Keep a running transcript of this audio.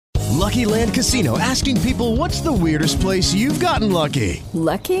Lucky Land Casino, asking people, what's the weirdest place you've gotten lucky?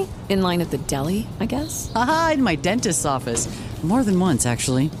 Lucky? In line at the deli, I guess? Aha, in my dentist's office. More than once,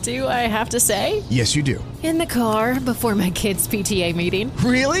 actually. Do I have to say? Yes, you do. In the car before my kids' PTA meeting.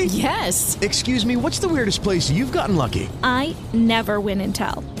 Really? Yes. Excuse me, what's the weirdest place you've gotten lucky? I never win and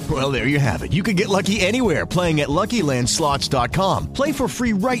tell. Well, there you have it. You can get lucky anywhere, playing at LuckyLandSlots.com. Play for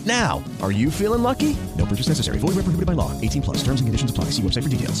free right now. Are you feeling lucky? No purchase necessary. Void where prohibited by law. 18 plus. Terms and conditions apply. See website for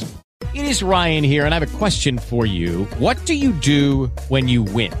details. It is Ryan here, and I have a question for you. What do you do when you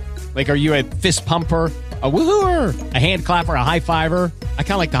win? Like, are you a fist pumper, a woohooer, a hand clapper, a high fiver? I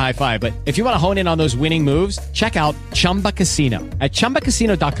kind of like the high five, but if you want to hone in on those winning moves, check out Chumba Casino. At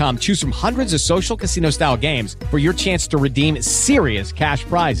ChumbaCasino.com, choose from hundreds of social casino-style games for your chance to redeem serious cash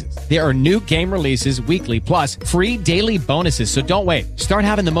prizes. There are new game releases weekly, plus free daily bonuses. So don't wait. Start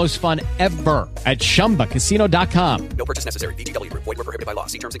having the most fun ever at ChumbaCasino.com. No purchase necessary. VGW. Void where prohibited by law.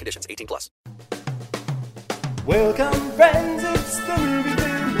 See terms and conditions. 18 plus. Welcome, friends. It's the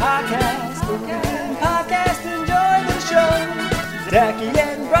MovieFilm Podcast. MovieFilm Podcast. Enjoy the show. Zachy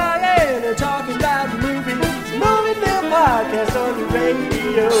and Brian are talking about movies. MovieFilm Podcast on the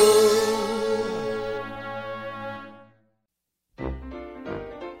radio.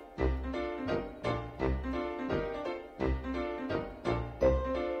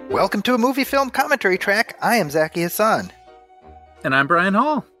 Welcome to a movie film commentary track. I am Zachy Hassan. And I'm Brian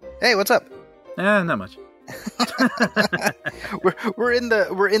Hall. Hey, what's up? Not much. we're in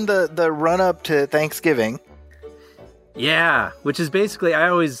the run up to Thanksgiving. Yeah, which is basically, I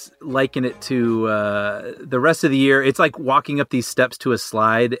always liken it to the rest of the year. It's like walking up these steps to a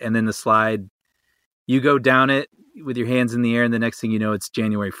slide, and then the slide, you go down it with your hands in the air, and the next thing you know, it's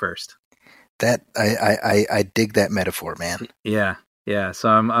January 1st. That I dig that metaphor, man. Yeah. So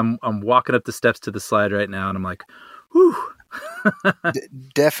I'm walking up the steps to the slide right now, and I'm like, whew.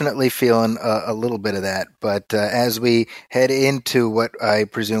 Definitely feeling a little bit of that. But as we head into what I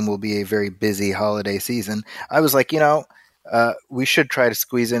presume will be a very busy holiday season, I was like, we should try to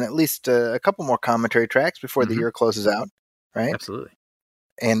squeeze in at least a couple more commentary tracks before the year closes out, right? Absolutely.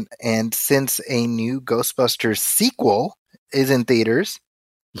 And since a new Ghostbusters sequel is in theaters,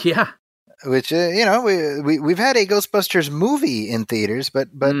 yeah, which we've had a Ghostbusters movie in theaters, but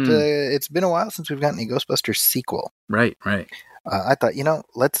it's been a while since we've gotten a Ghostbusters sequel. Right. I thought,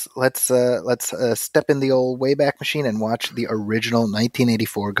 let's step in the old Wayback Machine and watch the original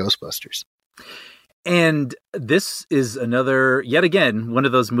 1984 Ghostbusters. And this is yet again, one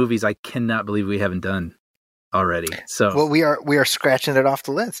of those movies I cannot believe we haven't done already. So, well, we are scratching it off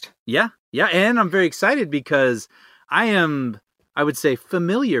the list. Yeah, and I'm very excited because I would say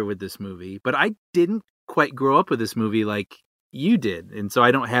familiar with this movie, but I didn't quite grow up with this movie like you did, and so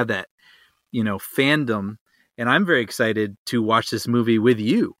I don't have that, fandom. And I'm very excited to watch this movie with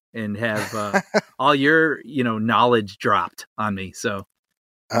you and have all your, knowledge dropped on me. So,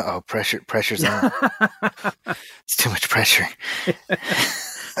 pressure's on. It's too much pressure.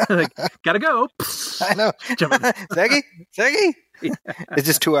 Like, gotta go. I know. Zachy? Yeah. It's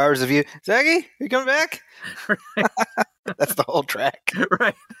just 2 hours of you. Zachy, you coming back? Right. That's the whole track.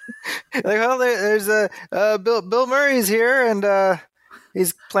 Right. Like, well, there's Bill Murray's here, and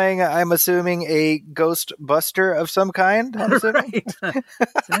he's playing, I'm assuming, a Ghostbuster of some kind. I'm assuming. Right.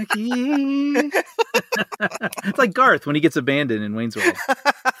 Zachy. It's like Garth when he gets abandoned in Wayne's World.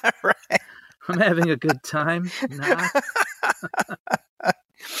 Right. I'm having a good time. Nah.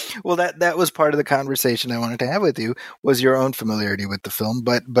 Well, that was part of the conversation I wanted to have with you, was your own familiarity with the film,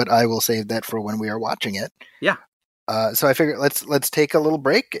 but I will save that for when we are watching it. Yeah. So I figured let's take a little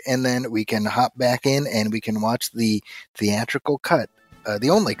break, and then we can hop back in and we can watch the theatrical cut, the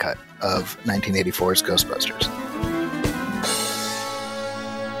only cut of 1984's Ghostbusters.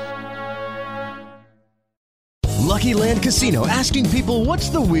 Lucky Land Casino, asking people, what's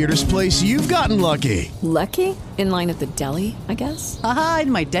the weirdest place you've gotten lucky? Lucky? In line at the deli, I guess? Aha,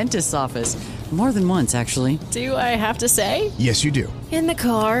 in my dentist's office. More than once, actually. Do I have to say? Yes, you do. In the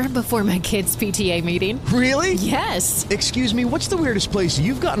car before my kids' PTA meeting. Really? Yes. Excuse me, what's the weirdest place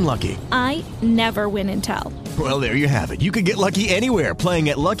you've gotten lucky? I never win and tell. Well, there you have it. You can get lucky anywhere, playing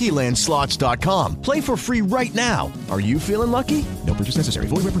at LuckyLandSlots.com. Play for free right now. Are you feeling lucky? No purchase necessary.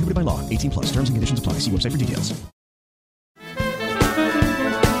 Void where prohibited by law. 18 plus. Terms and conditions apply. See website for details.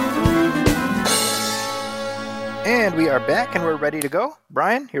 And we are back, and we're ready to go.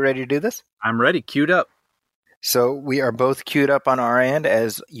 Brian, you ready to do this? I'm ready. Queued up. So we are both queued up on our end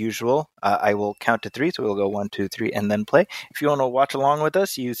as usual. I will count to 3, so we'll go 1, 2, 3, and then play. If you want to watch along with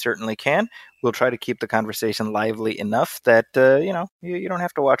us, you certainly can. We'll try to keep the conversation lively enough that you don't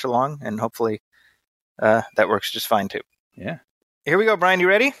have to watch along, and hopefully that works just fine too. Yeah. Here we go, Brian. You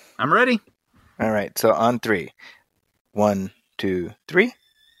ready? I'm ready. All right. So on 3. 1, 2, 3.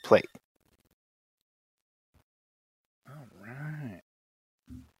 Play. All right.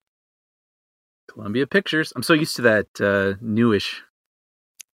 Columbia Pictures. I'm so used to that newish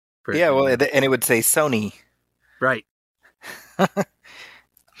version. Yeah, well, and it would say Sony. Right.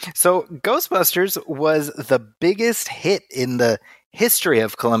 So Ghostbusters was the biggest hit in the history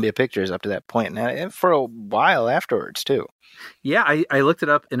of Columbia Pictures up to that point, and for a while afterwards, too. Yeah, I looked it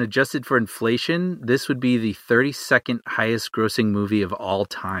up and adjusted for inflation. This would be the 32nd highest grossing movie of all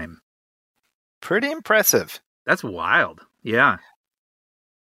time. Pretty impressive. That's wild. Yeah.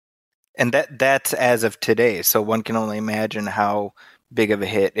 And that's as of today, so one can only imagine how big of a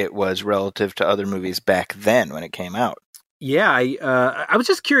hit it was relative to other movies back then when it came out. Yeah, I was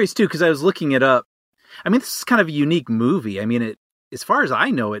just curious too because I was looking it up. I mean, this is kind of a unique movie. I mean, as far as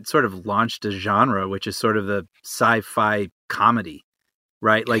I know, it sort of launched a genre, which is sort of the sci-fi comedy,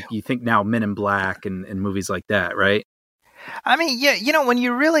 right? Like you think now Men in Black and movies like that, right? I mean, yeah, when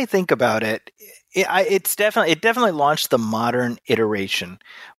you really think about it, it definitely launched the modern iteration.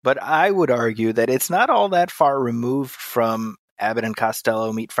 But I would argue that it's not all that far removed from Abbott and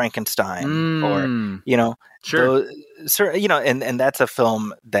Costello Meet Frankenstein, or sure, and that's a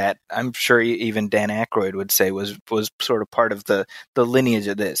film that I'm sure even Dan Aykroyd would say was sort of part of the lineage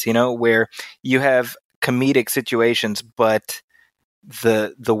of this, where you have comedic situations, but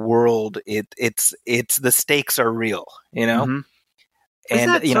the world it's the stakes are real, Mm-hmm.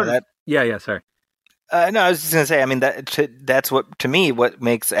 And yeah, sorry. No, I was just going to say, I mean, that's what, to me, what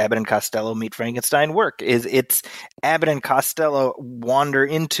makes Abbott and Costello Meet Frankenstein work is it's Abbott and Costello wander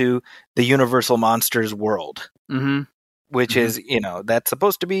into the Universal Monsters world, which is, that's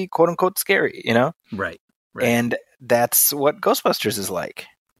supposed to be quote unquote scary, Right. And that's what Ghostbusters is like.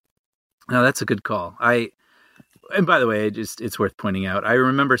 No, that's a good call. And by the way, it's worth pointing out, I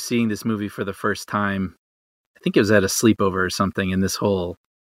remember seeing this movie for the first time. I think it was at a sleepover or something, and this whole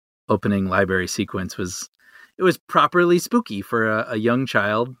opening library sequence was properly spooky for a young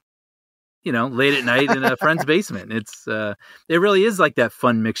child, late at night in a friend's basement. It really is like that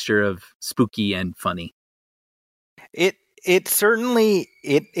fun mixture of spooky and funny. It certainly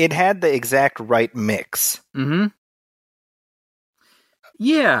it had the exact right mix. Mm-hmm.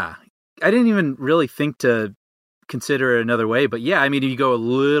 Yeah, I didn't even really think to consider it another way, but yeah, I mean, if you go a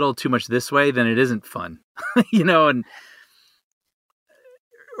little too much this way, then it isn't fun, and.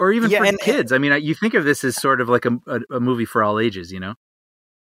 Or even for kids. I mean, you think of this as sort of like a movie for all ages, Yeah,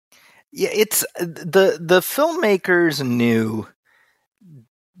 it's the filmmakers knew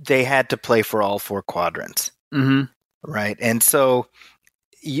they had to play for all 4 quadrants, right? And so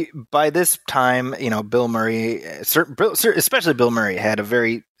by this time, Bill Murray, especially Bill Murray, had a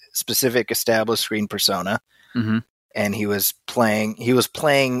very specific established screen persona, and he was playing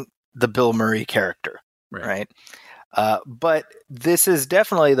the Bill Murray character, right? But this is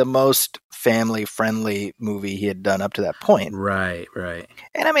definitely the most family-friendly movie he had done up to that point. Right.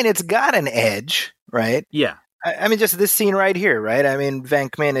 And I mean, it's got an edge, right? Yeah. I mean, just this scene right here, right? I mean, Van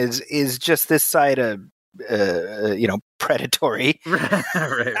Kmin is just this side of, predatory.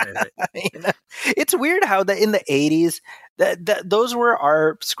 Right. I mean, it's weird how in the 80s, that those were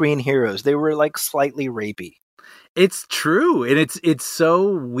our screen heroes. They were like slightly rapey. It's true. And it's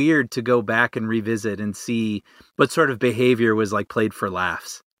so weird to go back and revisit and see what sort of behavior was like played for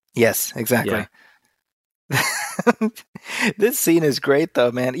laughs. Yes, exactly. Yeah. This scene is great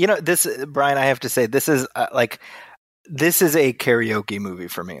though, man. This, Brian, I have to say, this is this is a karaoke movie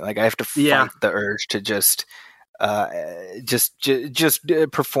for me. Like I have to fight the urge to just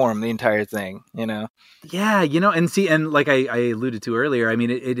perform the entire thing, Yeah. And see, and like I alluded to earlier, I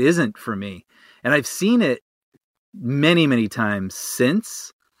mean, it isn't for me, and I've seen it many, many times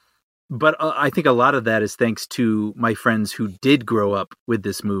since, but I think a lot of that is thanks to my friends who did grow up with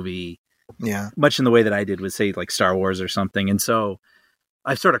this movie, much in the way that I did with, say, like Star Wars or something. And so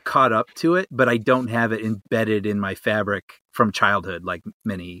I've sort of caught up to it, but I don't have it embedded in my fabric from childhood like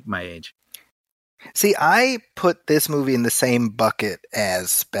many my age. See, I put this movie in the same bucket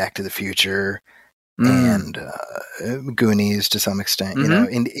as Back to the Future and Goonies to some extent,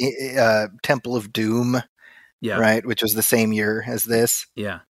 in Temple of Doom. Yeah. Right. Which was the same year as this.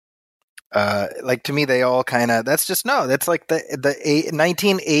 Yeah. Like to me, they all that's like the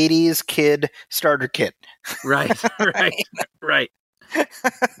 1980s kid starter kit. Right.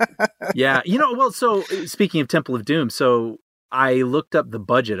 Yeah. Well, so speaking of Temple of Doom, so I looked up the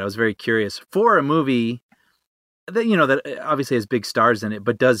budget. I was very curious for a movie that, that obviously has big stars in it,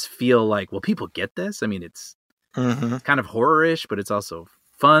 but does feel like, well, people get this. I mean, it's kind of horror-ish, but it's also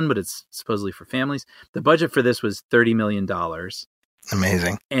fun, but it's supposedly for families. The budget for this was $30 million.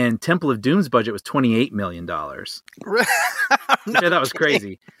 Amazing. And Temple of Doom's budget was $28 million. No Yeah, that was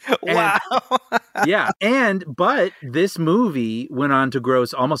crazy. Wow. But this movie went on to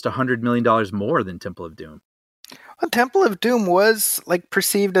gross almost $100 million more than Temple of Doom. Well, Temple of Doom was like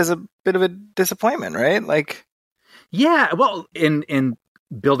perceived as a bit of a disappointment, right? Like, yeah, well, in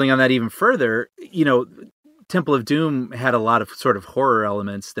building on that even further, Temple of Doom had a lot of sort of horror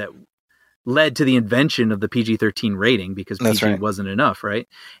elements that led to the invention of the PG-13 rating because PG wasn't enough, right?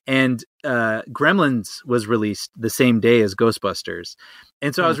 And Gremlins was released the same day as Ghostbusters.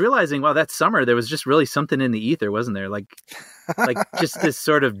 And so I was realizing, wow, that summer there was just really something in the ether, wasn't there? Like just this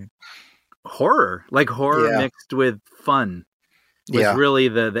sort of horror mixed with fun was really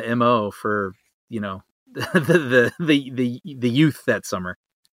the MO for, the youth that summer.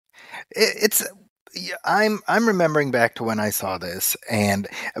 I'm remembering back to when I saw this, and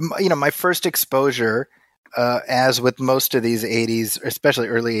my first exposure, as with most of these 80s, especially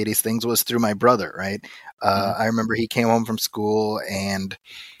early 80s things, was through my brother. Right, I remember he came home from school and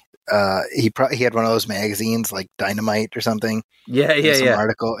he had one of those magazines like Dynamite or something.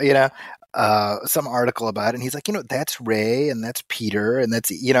 Article, some article about it, and he's like, that's Ray and that's Peter and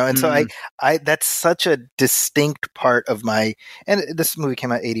that's and so I that's such a distinct part of my. And this movie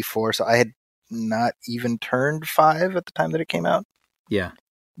came out 84, so I had not even turned 5 at the time that it came out. Yeah.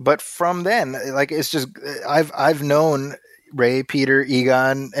 But from then, like, it's just, I've known Ray, Peter,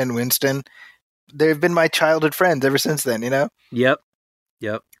 Egon, and Winston. They've been my childhood friends ever since then, Yep.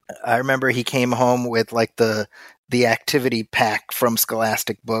 I remember he came home with like the activity pack from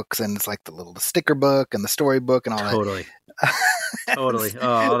Scholastic Books, and it's like the little sticker book and the storybook and all that. Totally.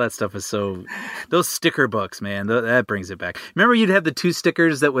 Oh, all that stuff is those sticker books, man, that brings it back. Remember you'd have the 2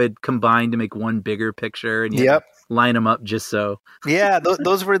 stickers that would combine to make one bigger picture, and you line them up just so. Yeah,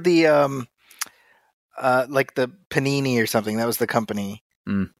 those were the like the Panini or something. That was the company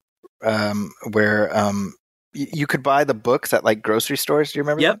where you could buy the books at like grocery stores. Do you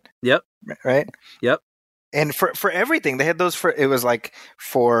remember that? Yep. Right? Yep. And for everything, they had those it was like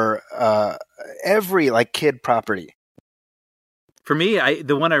for every like kid property. For me,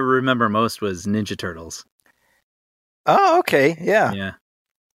 the one I remember most was Ninja Turtles. Oh, okay. Yeah. Yeah.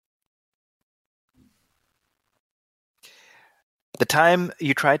 The time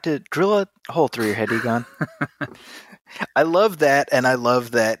you tried to drill a hole through your head, Egon. I love that, and I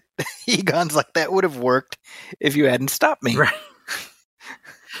love that Egon's like, that would have worked if you hadn't stopped me. Right.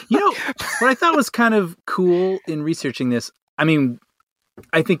 What I thought was kind of cool in researching this, I mean,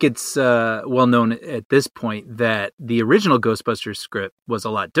 I think it's well known at this point that the original Ghostbusters script was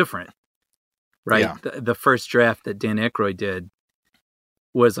a lot different, right? Yeah. The first draft that Dan Aykroyd did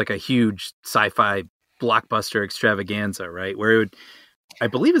was like a huge sci-fi blockbuster extravaganza, right? Where it would, I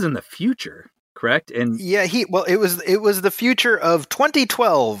believe, is in the future, correct? And yeah, it was the future of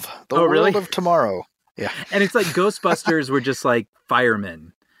 2012, the world of tomorrow. Yeah, and it's like Ghostbusters were just like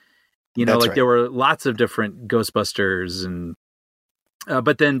firemen, That's right. There were lots of different Ghostbusters, and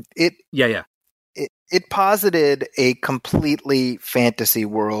but then it posited a completely fantasy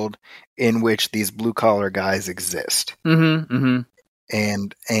world in which these blue collar guys exist. Mm-hmm, mm-hmm.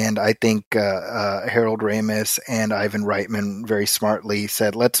 And I think Harold Ramis and Ivan Reitman very smartly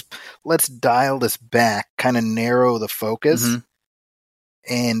said, let's dial this back, kind of narrow the focus,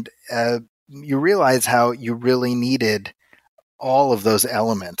 and you realize how you really needed all of those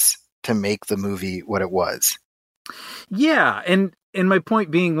elements to make the movie what it was. Yeah, and my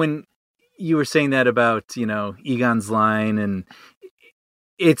point being, when you were saying that about Egon's line, and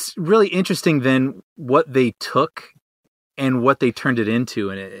it's really interesting then what they took and what they turned it into.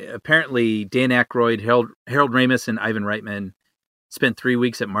 And apparently Dan Aykroyd, Harold Ramis, and Ivan Reitman spent 3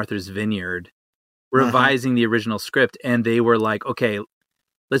 weeks at Martha's Vineyard revising the original script, and they were like, okay,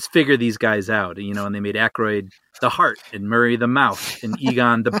 let's figure these guys out. And they made Aykroyd the heart, and Murray the mouth, and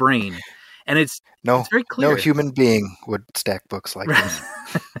Egon the brain. And it's very clear. No human being would stack books like this.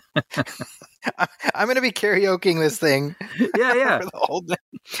 I'm going to be karaokeing this thing. Yeah. For the whole day.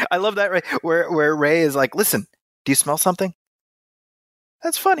 I love that, right? Where Ray is like, listen, do you smell something?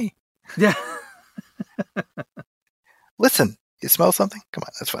 That's funny. Yeah. Listen, you smell something? Come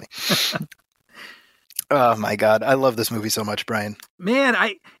on, that's funny. Oh my God. I love this movie so much, Brian. Man,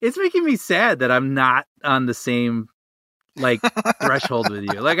 it's making me sad that I'm not on the same threshold with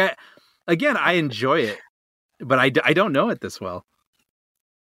you. I enjoy it, but I don't know it this well.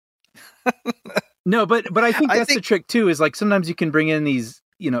 No, but I think that's the trick too, is like sometimes you can bring in these,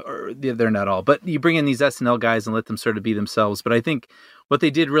 or they're not all, but you bring in these SNL guys and let them sort of be themselves. But I think what they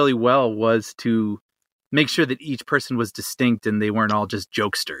did really well was to make sure that each person was distinct and they weren't all just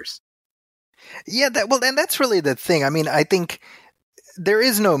jokesters. Yeah, and that's really the thing. I mean, I think there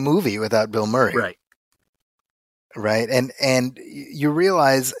is no movie without Bill Murray. Right. Right. And you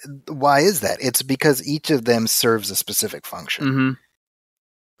realize, why is that? It's because each of them serves a specific function. Mm-hmm.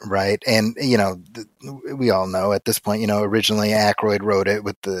 Right. And, we all know at this point, originally Aykroyd wrote it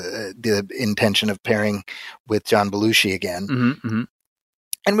with the intention of pairing with John Belushi again. Mm-hmm, mm-hmm.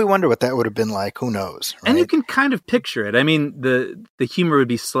 And we wonder what that would have been like. Who knows? Right? And you can kind of picture it. I mean, the humor would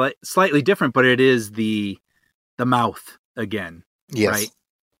be slightly different, but it is the mouth again. Yes. Right.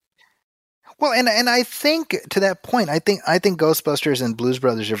 Well, and I think to that point, I think Ghostbusters and Blues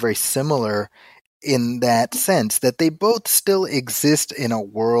Brothers are very similar in that sense, that they both still exist in a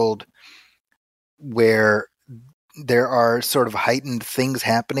world where there are sort of heightened things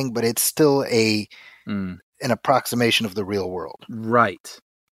happening, but it's still an approximation of the real world. Right.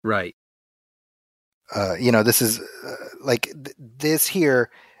 Right. This is this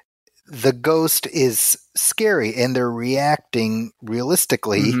here. The ghost is scary, and they're reacting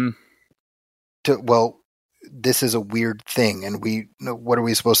realistically. Mm-hmm. This is a weird thing, and what are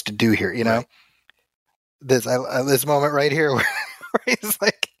we supposed to do here? Right. This moment right here where he's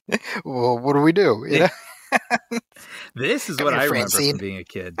like, well, what do we do? This is what I remember from being a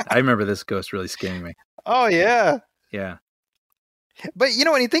kid. I remember this ghost really scaring me. Oh, yeah. Yeah. But,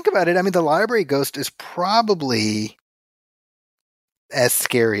 when you think about it, I mean, the library ghost is probably as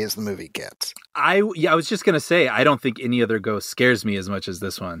scary as the movie gets. I was just going to say, I don't think any other ghost scares me as much as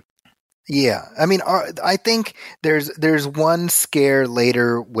this one. Yeah, I mean, I think there's one scare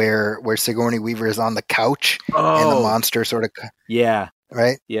later where Sigourney Weaver is on the couch and the monster sort of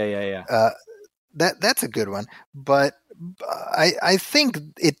right that's a good one. But I think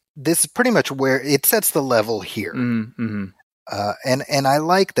this is pretty much where it sets the level here, mm-hmm. And I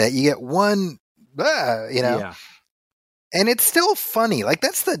like that you get one, and it's still funny. Like,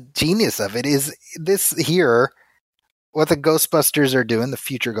 that's the genius of it. Is this here? What the Ghostbusters are doing, the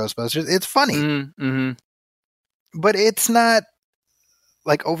future Ghostbusters, it's funny. Mm-hmm. But it's not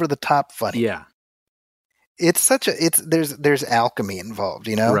like over the top funny. Yeah. It's there's alchemy involved,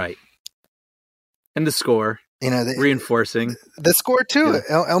 Right. And the score, reinforcing the score too.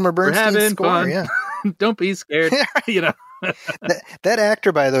 Yeah. Elmer Bernstein's score. Fun. Yeah. Don't be scared. that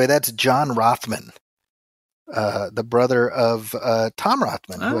actor, by the way, that's John Rothman. The brother of Tom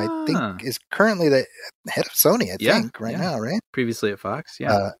Rothman, who I think is currently the head of Sony, I think, right now, right? Previously at Fox,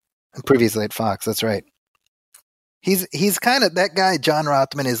 yeah. Previously at Fox, that's right. He's kind of, that guy, John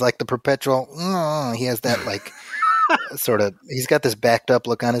Rothman, is like the perpetual, he has that like, sort of, he's got this backed up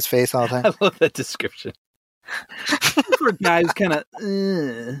look on his face all the time. I love that description. For guys kind of,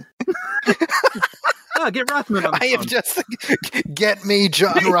 get Rothman on the phone. I am just, get me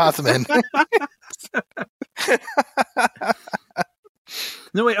John Rothman.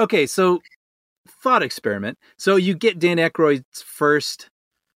 No, wait. Okay, so thought experiment. So you get Dan Aykroyd's first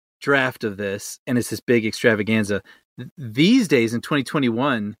draft of this, and it's this big extravaganza. These days in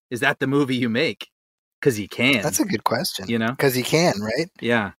 2021, is that the movie you make? Because you can. That's a good question. Because you can, right?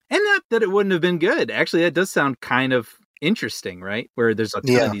 Yeah. And not that it wouldn't have been good. Actually, that does sound kind of interesting, right? Where there's a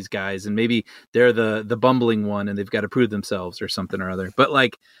ton of these guys, and maybe they're the bumbling one, and they've got to prove themselves or something or other. But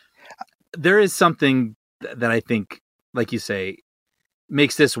like, there is something that I think, like you say,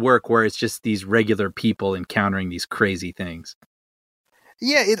 makes this work, where it's just these regular people encountering these crazy things.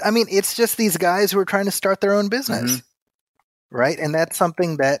 Yeah, it's just these guys who are trying to start their own business, right? And that's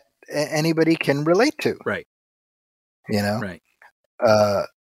something that anybody can relate to, right? Right.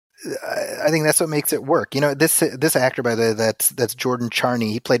 I think that's what makes it work. This actor, by the way, that's Jordan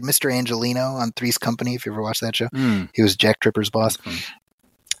Charney. He played Mr. Angelino on Three's Company. If you ever watched that show, he was Jack Tripper's boss.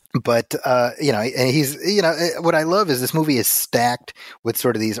 But, and he's, what I love is this movie is stacked with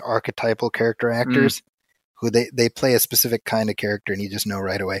sort of these archetypal character actors who they play a specific kind of character, and you just know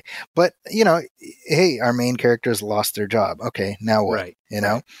right away. But, hey, our main characters lost their job. Okay, now what? Right.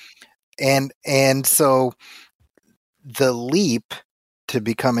 Right. And so the leap to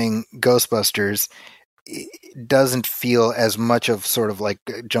becoming Ghostbusters doesn't feel as much of sort of like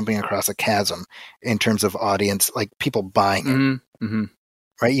jumping across a chasm in terms of audience, like people buying it. Mm-hmm.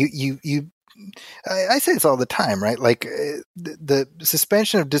 Right. I say this all the time, right? Like the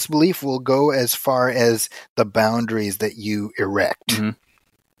suspension of disbelief will go as far as the boundaries that you erect. Mm-hmm.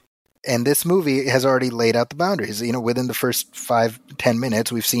 And this movie has already laid out the boundaries. Within the first 5-10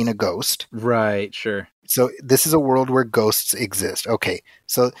 minutes, we've seen a ghost. Right. Sure. So this is a world where ghosts exist. Okay.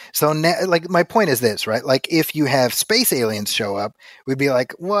 So now, like, my point is this, right? Like, if you have space aliens show up, we'd be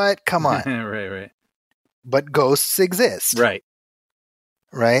like, what? Come on. Right. But ghosts exist. Right.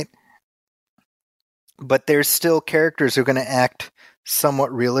 Right? But there's still characters who are going to act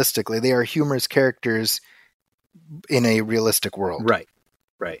somewhat realistically. They are humorous characters in a realistic world. Right.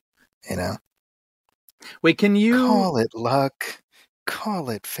 Right. You know? Wait, can you call it luck? Call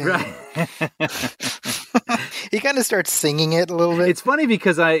it fate. Right. He kind of starts singing it a little bit. It's funny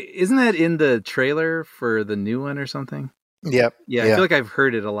because isn't that in the trailer for the new one or something? Yep. Yeah, I feel like I've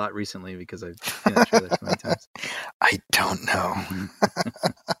heard it a lot recently because I've seen that trailer so many times. I don't know.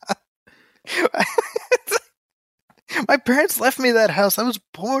 My parents left me that house. I was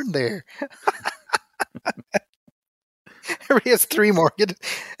born there. He has 3 mortgages.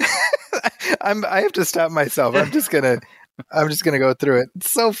 I have to stop myself. I'm just gonna go through it.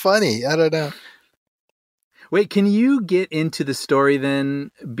 It's so funny. I don't know. Wait, can you get into the story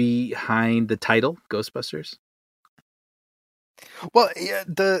then behind the title, Ghostbusters? Well, yeah,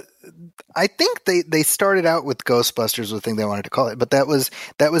 I think they started out with Ghostbusters, was the thing they wanted to call it, but that was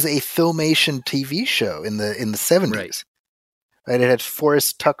a Filmation TV show in the 70s. Right? It had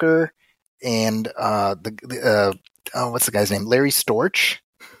Forrest Tucker and what's the guy's name? Larry Storch.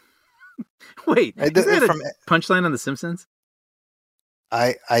 Wait, is that a punchline on The Simpsons?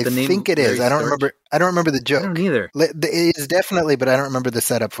 I think it is. I don't remember the joke. I don't either. It is definitely, but I don't remember the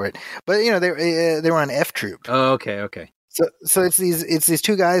setup for it. But they were on F Troop. Oh, okay. So it's these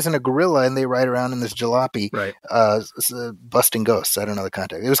 2 guys and a gorilla, and they ride around in this jalopy, right? Busting ghosts. I don't know the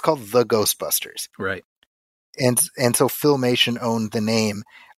context. It was called The Ghostbusters, right? And so Filmation owned the name,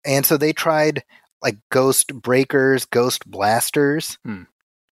 and so they tried like Ghost Breakers, Ghost Blasters.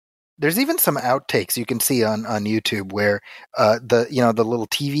 There's even some outtakes you can see on YouTube where the little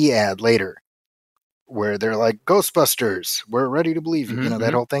TV ad later where they're like, Ghostbusters, we're ready to believe you. Mm-hmm,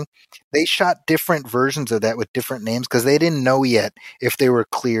 that whole thing. They shot different versions of that with different names because they didn't know yet if they were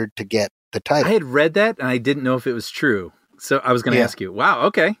cleared to get the title. I had read that and I didn't know if it was true. So I was going to ask you, wow,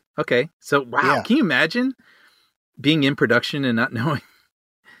 okay. So, wow, Can you imagine being in production and not knowing?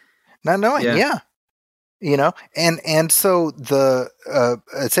 Yeah. And so the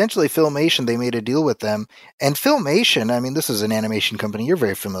essentially Filmation, they made a deal with them, and Filmation, I mean, this is an animation company you're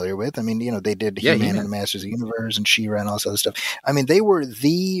very familiar with. I mean, they did He-Man and the Masters of the Universe and She-Ra and all this other stuff. I mean, they were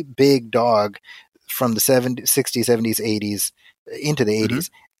the big dog from the 60s, 70s, 80s into the 80s.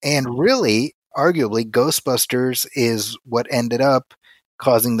 And really, arguably, Ghostbusters is what ended up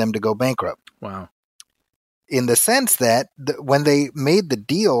causing them to go bankrupt. Wow. In the sense that when they made the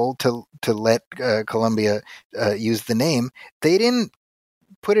deal to let Columbia use the name, they didn't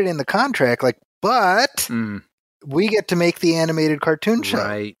put it in the contract but we get to make the animated cartoon show.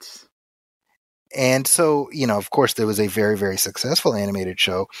 Right. And so, of course, there was a very, very successful animated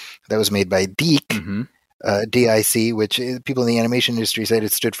show that was made by DIC, DIC, which people in the animation industry said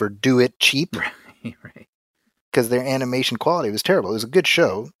it stood for Do It Cheap. Right. Because their animation quality was terrible. It was a good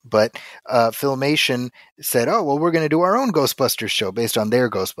show, but Filmation said, oh, well, we're going to do our own Ghostbusters show based on their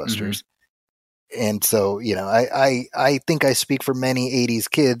Ghostbusters. And so, I think I speak for many 80s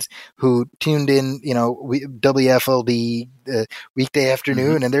kids who tuned in, WFLD weekday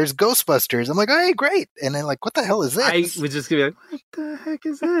afternoon, and there's Ghostbusters. I'm like, hey, great. And then what the hell is this? I was just going to be like, what the heck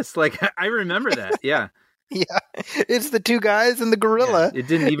is this? I remember that. Yeah. Yeah. It's the 2 guys and the gorilla. Yeah, it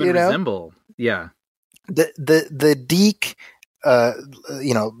didn't even resemble. Yeah. The DIC,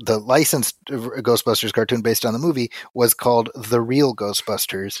 the licensed Ghostbusters cartoon based on the movie was called The Real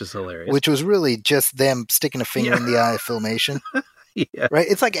Ghostbusters, which is hilarious. Which was really just them sticking a finger in the eye of Filmation. Yeah. Right?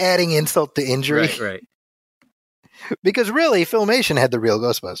 It's like adding insult to injury. Right. Because really, Filmation had the real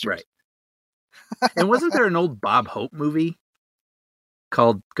Ghostbusters. Right. And wasn't there an old Bob Hope movie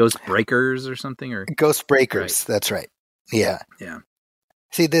called Ghost Breakers or something? Or Ghost Breakers, right. That's right. Yeah. Yeah.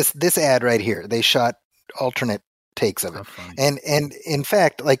 See, this ad right here, they shot alternate takes of it. And in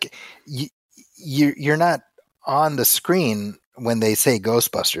fact, you're not on the screen when they say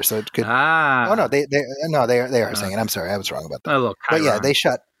Ghostbusters, so it could. Oh no, they are saying it. I'm sorry, I was wrong about that. Look, but yeah,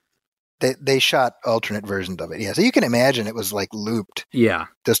 they shot alternate versions of it. Yeah, so you can imagine it was looped. Yeah,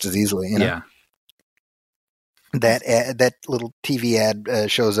 just as easily. Yeah. That little TV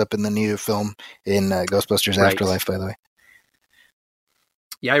ad shows up in the new film in Ghostbusters Afterlife, by the way.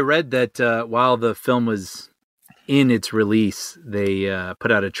 Yeah, I read that while the film was in its release, they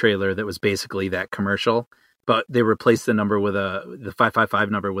put out a trailer that was basically that commercial, but they replaced the number with the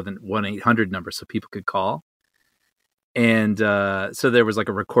 555 number with a 1-800 number so people could call. And so there was a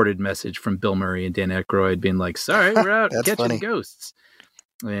recorded message from Bill Murray and Dan Aykroyd being like, sorry, we're out catching funny. Ghosts.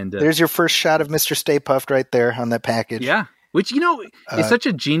 And there's your first shot of Mr. Stay Puft right there on that package. Yeah, which, is such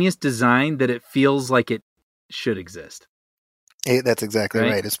a genius design that it feels like it should exist. That's exactly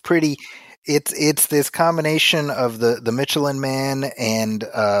right. It's pretty. It's this combination of the Michelin Man and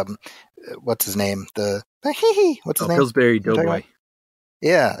what's his name? What's his name? Pillsbury Doughboy.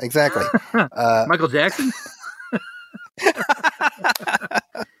 Yeah, exactly. Michael Jackson.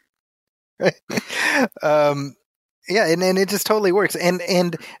 Right. Yeah, and it just totally works. And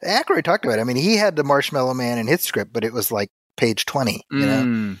Aykroyd talked about it. I mean, he had the Marshmallow Man in his script, but it was like page 20, you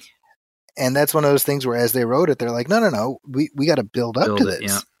know? And that's one of those things where as they wrote it, they're like, no, we got to build up to this.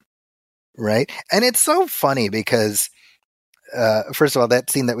 Yeah. Right? And it's so funny because, first of all, that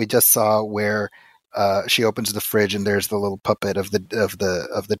scene that we just saw where she opens the fridge and there's the little puppet of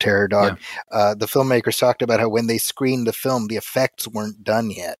the terror dog. Yeah. The filmmakers talked about how when they screened the film, the effects weren't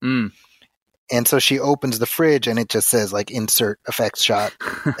done yet. And so she opens the fridge and it just says like insert effects shot.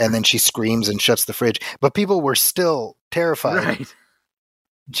 And then she screams and shuts the fridge. But people were still terrified. Right.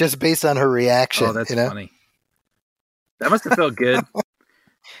 Just based on her reaction. Oh, that's funny. That must have felt good.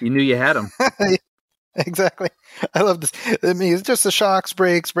 You knew you had them. Exactly. I love this. I mean, it's just the shocks,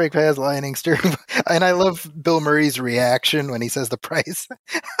 brakes, brake pads, lining, steering. And I love Bill Murray's reaction when he says the price.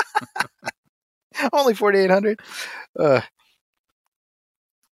 Only $4,800.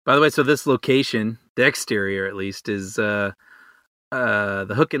 By the way, so this location, the exterior at least, is the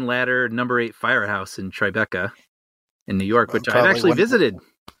Hook and Ladder No. 8 Firehouse in Tribeca in New York, which I've actually visited.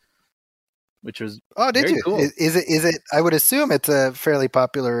 Which was did you? Cool. Is it? I would assume it's a fairly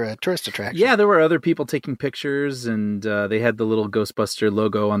popular tourist attraction. Yeah, there were other people taking pictures, and they had the little Ghostbuster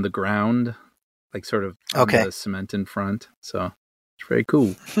logo on the ground, like sort of on the cement in front. So it's very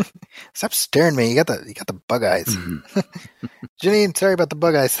cool. Stop staring at me. You got the bug eyes. Janine, sorry about the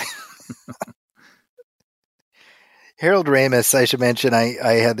bug eyes. Harold Ramis, I should mention,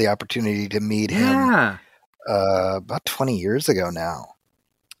 I had the opportunity to meet him about 20 years ago now.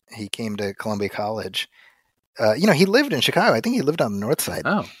 He came to Columbia College. He lived in Chicago. I think he lived on the north side.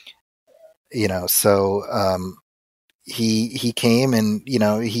 Oh. So he came and,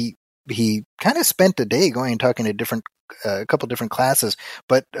 he kind of spent the day going and talking to a couple different classes.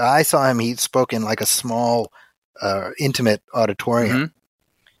 But I saw him, he spoke in like a small, intimate auditorium,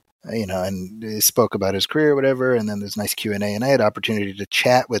 and he spoke about his career or whatever. And then there's nice Q&A. And I had opportunity to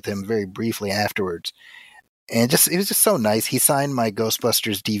chat with him very briefly afterwards. And it was just so nice. He signed my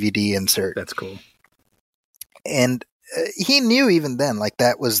Ghostbusters DVD insert. That's cool. And he knew even then, like,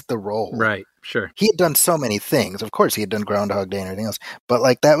 that was the role. Right, sure. He had done so many things. Of course, he had done Groundhog Day and everything else. But,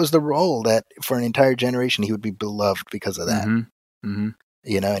 like, that was the role that for an entire generation, he would be beloved because of that. Mm-hmm.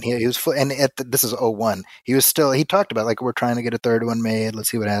 And he was full. And this is 01. He was still, he talked about, like, we're trying to get a third one made. Let's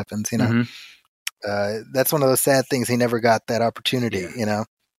see what happens, That's one of those sad things. He never got that opportunity,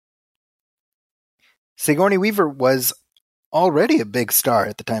 Sigourney Weaver was already a big star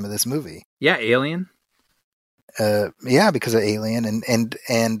at the time of this movie. Yeah, Alien. Because of Alien,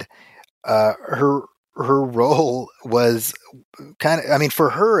 and her role was kind of. I mean, for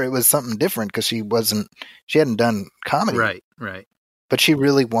her, it was something different because she hadn't done comedy, right. But she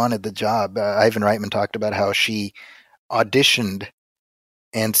really wanted the job. Ivan Reitman talked about how she auditioned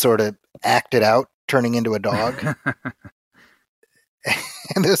and sort of acted out turning into a dog.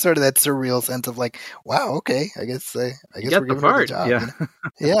 And there's sort of that surreal sense of like, wow, okay, I guess we're giving her the job.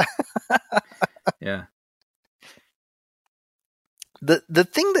 Yeah. Yeah. The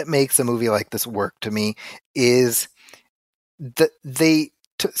thing that makes a movie like this work to me is that they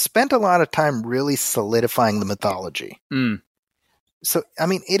spent a lot of time really solidifying the mythology. So, I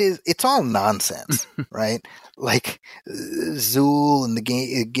mean, it's all nonsense, right? Like Zool and the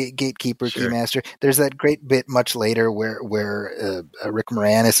gatekeeper, keymaster. There's that great bit much later where Rick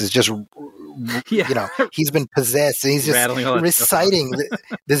Moranis is just, he's been possessed and he's just reciting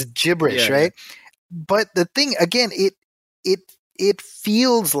this gibberish, right? But the thing, again, it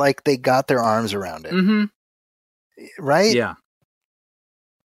feels like they got their arms around it, right? Yeah.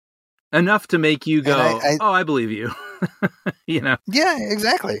 Enough to make you go, I believe you. Yeah,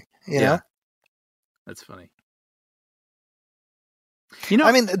 exactly. You know, that's funny.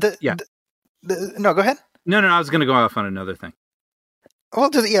 I mean, no, go ahead. No, I was going to go off on another thing. Well,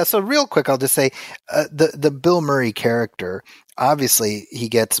 so real quick, I'll just say the Bill Murray character, obviously he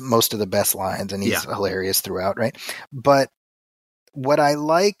gets most of the best lines and he's hilarious throughout, right? But what I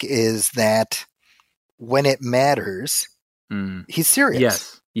like is that when it matters, he's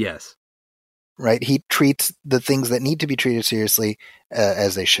serious. Yes. Right? He treats the things that need to be treated seriously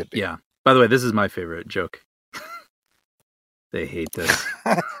as they should be. Yeah. By the way, this is my favorite joke. They hate this.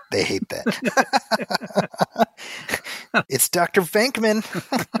 They hate that. It's Dr. Venkman.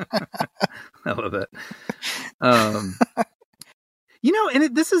 I love that. And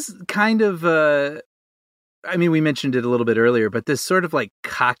this is kind of, we mentioned it a little bit earlier, but this sort of like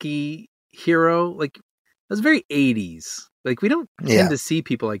cocky hero, like it was very 80s. Like we don't tend to see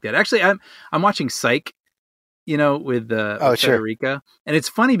people like that. Actually, I'm watching Psych, with Oh, sure. Federica. And it's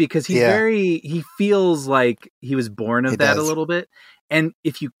funny because he feels like he was born of that a little bit. And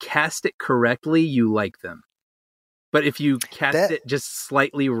if you cast it correctly, you like them. But if you cast it just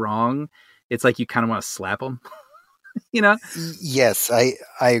slightly wrong, it's like you kind of want to slap them. Yes, I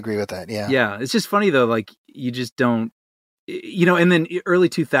agree with that. Yeah. Yeah. It's just funny though. Like you just don't, and then early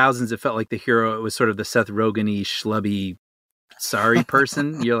 2000s, it felt like the hero, it was sort of the Seth Rogen-y, schlubby, sorry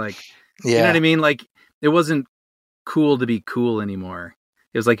person. You're like, you know what I mean? Like it wasn't cool to be cool anymore.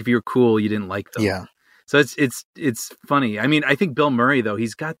 It was like, if you were cool, you didn't like them. Yeah. So it's funny. I mean, I think Bill Murray though,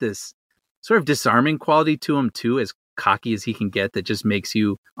 he's got this sort of disarming quality to him too, as cocky as he can get, that just makes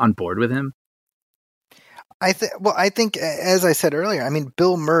you on board with him. I think, as I said earlier, I mean,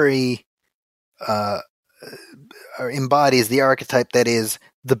 Bill Murray embodies the archetype that is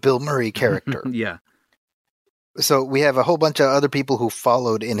the Bill Murray character. Yeah. So we have a whole bunch of other people who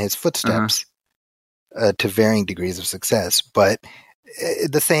followed in his footsteps to varying degrees of success. But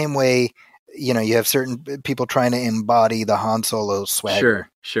the same way, you have certain people trying to embody the Han Solo swagger.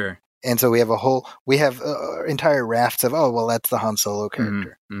 Sure. And so we have entire rafts of, that's the Han Solo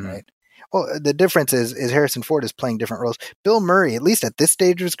character, right? Well, the difference is Harrison Ford is playing different roles. Bill Murray, at least at this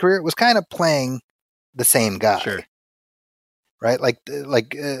stage of his career, was kind of playing the same guy. Sure. Right? Like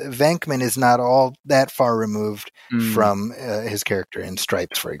Venkman is not all that far removed from his character in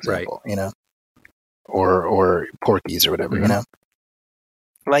Stripes, for example, or Porky's or whatever,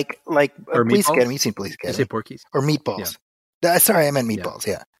 Like or Police Meatballs? Academy. You've seen Police Academy. You say Porky's? Or Meatballs. Yeah. Sorry, I meant Meatballs.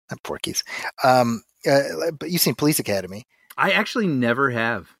 Yeah, not Porky's. But you've seen Police Academy. I actually never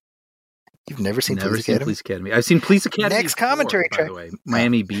have. You've never seen Never Police seen Academy? Police Academy. I've seen Police Academy. Next commentary track, by the way.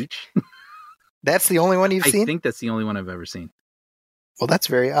 Miami Beach. That's the only one you've seen? I think that's the only one I've ever seen. Well, that's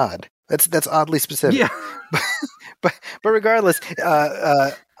very odd. That's oddly specific. Yeah. but regardless,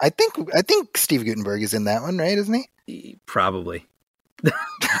 I think Steve Guttenberg is in that one, right? Isn't he? Probably.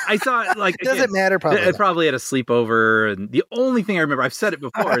 I saw it like. Does it matter? Probably at a sleepover, and the only thing I remember, I've said it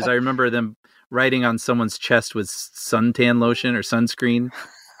before, is I remember them writing on someone's chest with suntan lotion or sunscreen.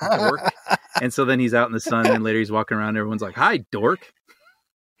 Dork. And so then he's out in the sun, and later he's walking around. Everyone's like, "Hi, dork."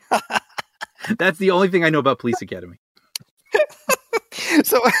 That's the only thing I know about Police Academy.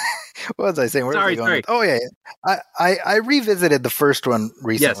 So, what was I saying? Where was I going? Oh yeah. I revisited the first one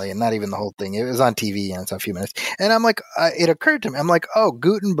recently, and not even the whole thing. It was on TV, and it's a few minutes. And I'm like, it occurred to me, I'm like, oh,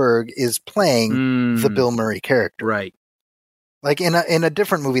 Guttenberg is playing the Bill Murray character, right? Like in a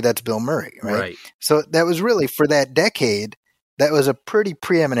different movie, that's Bill Murray, right? So that was really, for that decade, that was a pretty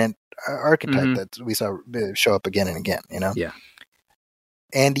preeminent archetype that we saw show up again and again. Yeah.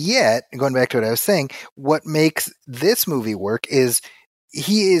 And yet, going back to what I was saying, what makes this movie work is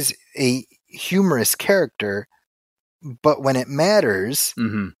he is a humorous character, but when it matters,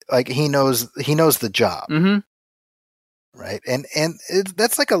 like he knows the job, right? And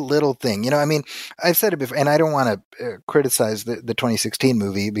that's like a little thing, I mean, I've said it before, and I don't want to criticize the 2016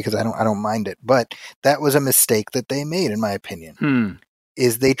 movie because I don't mind it, but that was a mistake that they made, in my opinion.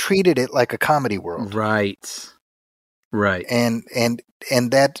 Is they treated it like a comedy world, right? And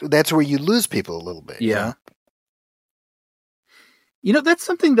that's where you lose people a little bit. Yeah. That's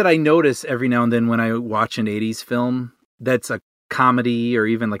something that I notice every now and then when I watch an 80s film that's a comedy or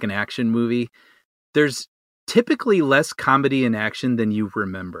even like an action movie. There's typically less comedy and action than you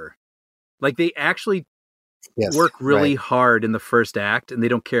remember. Like they actually work really hard in the first act, and they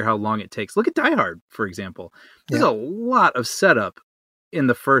don't care how long it takes. Look at Die Hard, for example. There's a lot of setup in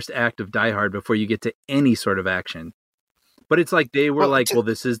the first act of Die Hard before you get to any sort of action. But it's like they were well,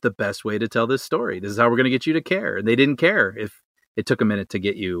 this is the best way to tell this story. This is how we're going to get you to care. And they didn't care if it took a minute to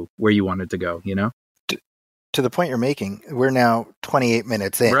get you where you wanted to go, To the point you're making, we're now 28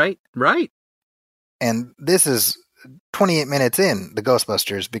 minutes in. Right. And this is 28 minutes in, the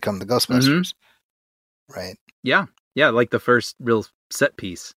Ghostbusters become the Ghostbusters. Right? Yeah. Yeah, like the first real set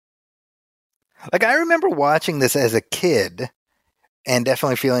piece. Like, I remember watching this as a kid and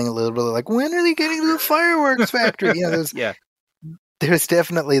definitely feeling a little bit like, when are they getting to the fireworks factory? There's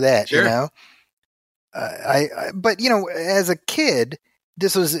definitely that, but as a kid,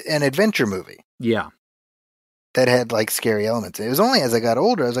 this was an adventure movie. Yeah. That had like scary elements. It was only as I got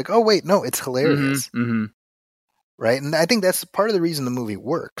older, I was like, oh wait, no, it's hilarious. Right. And I think that's part of the reason the movie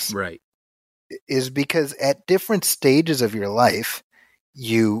works. Right. Is because at different stages of your life,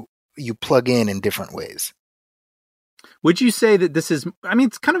 you plug in different ways. Would you say that this is,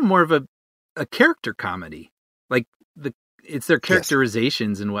 it's kind of more of a character comedy. Like it's their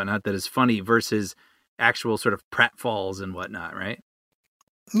characterizations and whatnot that is funny versus actual sort of pratfalls and whatnot, right?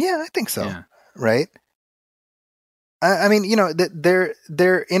 Yeah, I think so. Yeah. Right. I mean,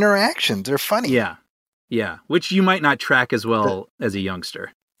 their interactions are funny. Yeah. Yeah, which you might not track as well as a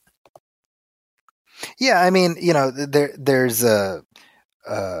youngster. Yeah, I mean, there's a.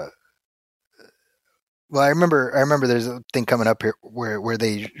 Well, I remember there's a thing coming up here where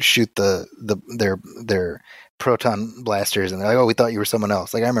they shoot their proton blasters, and they're like, "Oh, we thought you were someone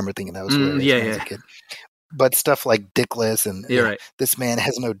else." Like, I remember thinking that was hilarious when I was a kid. But stuff like dickless and right. This man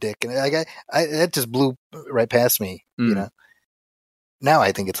has no dick, and like that just blew right past me. Now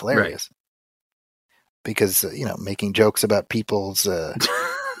I think it's hilarious because making jokes about people's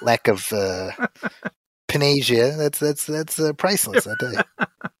lack of panasia, that's priceless. I tell you.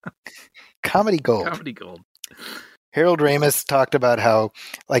 Comedy gold. Comedy gold. Harold Ramis talked about how,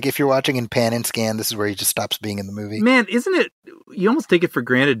 like, if you're watching in pan and scan, this is where he just stops being in the movie. Man, isn't it? You almost take it for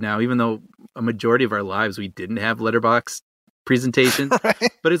granted now, even though a majority of our lives we didn't have letterbox presentations.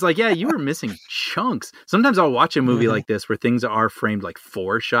 Right? But it's like, yeah, you were missing chunks. Sometimes I'll watch a movie like this where things are framed like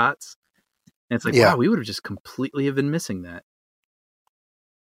 4 shots, and it's like, wow, we would have just completely have been missing that.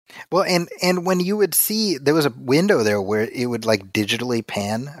 Well, and when you would see, there was a window there where it would like digitally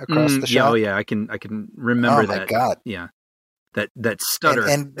pan across the shot. Oh yeah, I can remember that. Oh my God. Yeah. That stutter.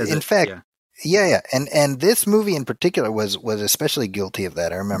 And in fact, and this movie in particular was especially guilty of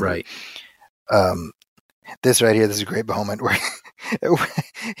that. I remember. Right. This right here, this is a great moment where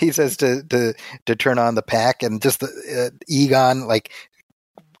he says to turn on the pack, and just the Egon like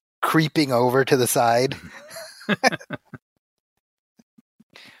creeping over to the side.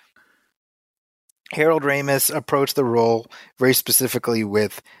 Harold Ramis approached the role very specifically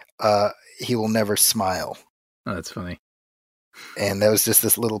with he will never smile. Oh, that's funny. And that was just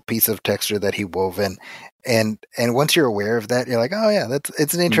this little piece of texture that he wove in. And once you're aware of that, you're like, oh yeah,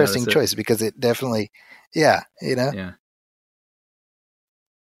 it's an interesting choice because it definitely, Yeah.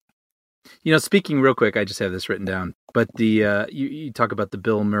 Speaking real quick, I just have this written down, but the you talk about the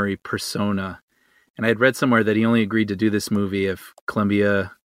Bill Murray persona, and I had read somewhere that he only agreed to do this movie if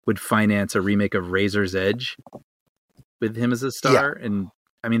Columbia would finance a remake of Razor's Edge with him as a star. Yeah. And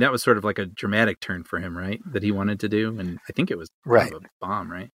I mean, that was sort of like a dramatic turn for him, right? That he wanted to do. And I think it was kind of a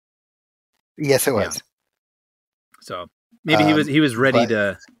bomb, right? Yes, it was. Yeah. So maybe he was ready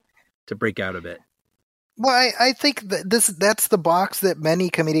to break out a bit. Well, I think that's the box that many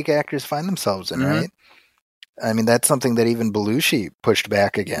comedic actors find themselves in, right? I mean, that's something that even Belushi pushed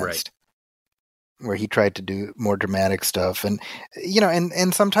back against. Right. Where he tried to do more dramatic stuff, and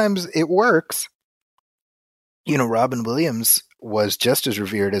and sometimes it works. Robin Williams was just as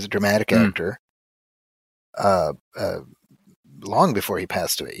revered as a dramatic actor, long before he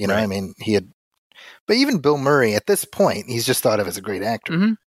passed away. I mean, but even Bill Murray at this point, he's just thought of as a great actor.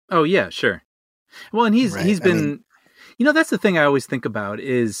 Mm-hmm. Oh yeah, sure. Well, and he's been, that's the thing I always think about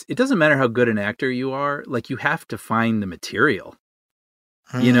is it doesn't matter how good an actor you are, like you have to find the material,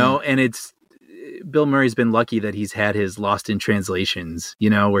 and it's. Bill Murray's been lucky that he's had his Lost in Translations,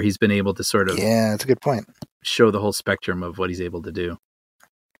 where he's been able to sort of that's a good point. Show the whole spectrum of what he's able to do.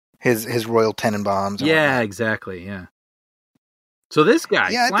 His Royal Tenenbaums. Yeah, exactly. Yeah. So this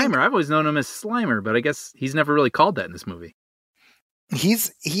guy, Slimer, I've always known him as Slimer, but I guess he's never really called that in this movie. He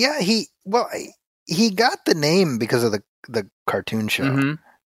got the name because of the cartoon show. Mm-hmm.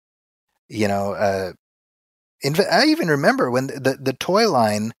 I even remember when the toy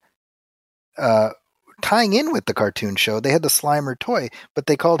line. Tying in with the cartoon show, they had the Slimer toy, but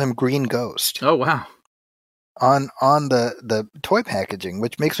they called him Green Ghost. Oh wow! On the toy packaging,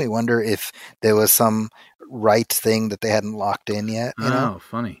 which makes me wonder if there was some rights thing that they hadn't locked in yet.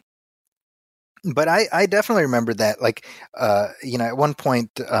 Funny. But I definitely remember that. Like, at one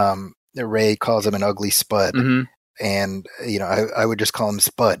point, Ray calls him an ugly spud, and I would just call him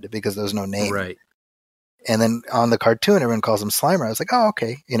Spud because there was no name. Right. And then on the cartoon, everyone calls him Slimer. I was like, oh,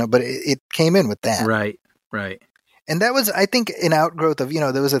 okay. But it came in with that. Right. And that was, I think, an outgrowth of,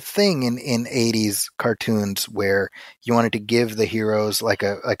 there was a thing in 80s cartoons where you wanted to give the heroes like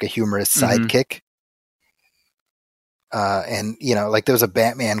a humorous sidekick. And, like there was a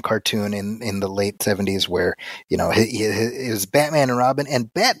Batman cartoon in the late 70s where, it was Batman and Robin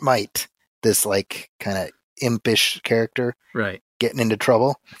and Batmite, this like kind of impish character. Right. Getting into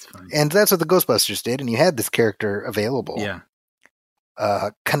trouble. And that's what the Ghostbusters did, and you had this character available. Yeah.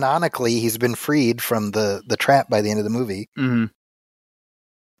 Canonically, he's been freed from the trap by the end of the movie. Mm-hmm.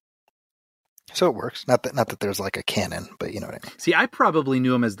 So it works. Not that there's like a canon, but you know what I mean. See, I probably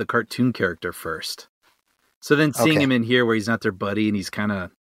knew him as the cartoon character first. So then seeing him in here where he's not their buddy and he's kind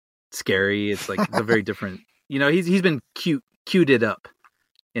of scary, it's like it's a very different. He's been cued up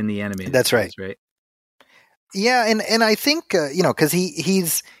in the animated. That's right. Right. Yeah, and I think because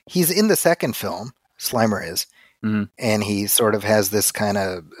he's in the second film, Slimer is, and he sort of has this kind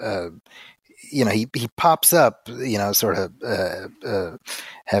of he pops up, sort of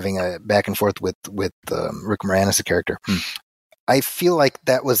having a back and forth with Rick Moranis' character. I feel like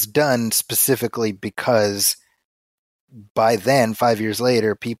that was done specifically because by then, 5 years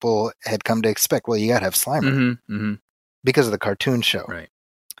later, people had come to expect, well, you got to have Slimer because of the cartoon show. Right.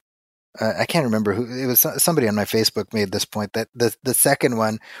 I can't remember who it was. Somebody on my Facebook made this point that the second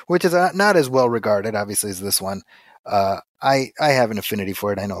one, which is not as well regarded, obviously, as this one. I have an affinity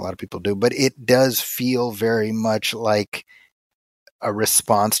for it. I know a lot of people do, but it does feel very much like a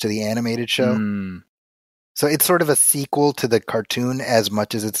response to the animated show. So it's sort of a sequel to the cartoon as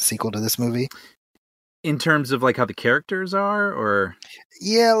much as it's a sequel to this movie. In terms of like how the characters are, or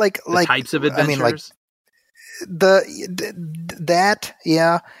like types of adventures. I mean, like that,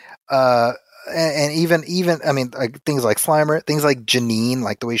 yeah. And even I mean, like things like Slimer, things like Janine,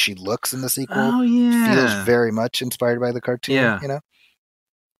 like the way she looks in the sequel, feels very much inspired by the cartoon. Yeah.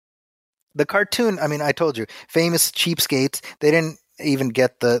 The cartoon. I mean, I told you, famous cheapskates. They didn't even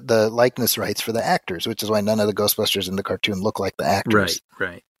get the likeness rights for the actors, which is why none of the Ghostbusters in the cartoon look like the actors.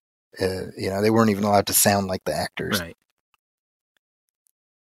 Right. They weren't even allowed to sound like the actors. Right.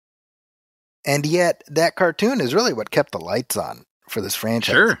 And yet, that cartoon is really what kept the lights on for this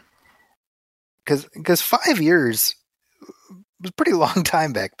franchise. Sure. Because 5 years was a pretty long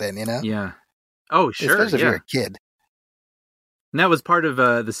time back then, Yeah. Oh, sure. Especially if you're a kid. And that was part of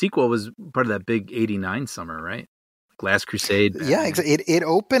the sequel was part of that big 89 summer, right? Last Crusade. Batman. Yeah, it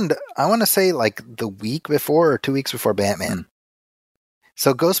opened, I want to say, like the week before or 2 weeks before Batman.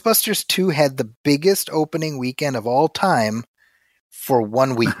 So Ghostbusters 2 had the biggest opening weekend of all time for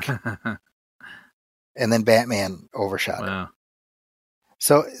 1 week. And then Batman overshot it.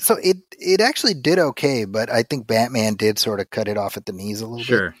 So it actually did okay, but I think Batman did sort of cut it off at the knees a little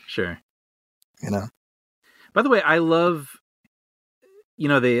bit. Sure. By the way, I love,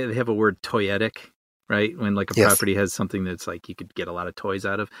 they have a word toyetic, right? When like a property has something that's like you could get a lot of toys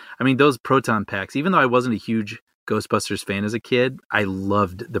out of. I mean, those proton packs, even though I wasn't a huge Ghostbusters fan as a kid, I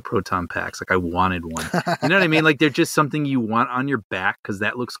loved the proton packs. Like I wanted one. You know what I mean? Like they're just something you want on your back because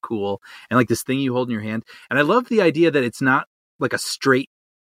that looks cool. And like this thing you hold in your hand. And I love the idea that it's not like a straight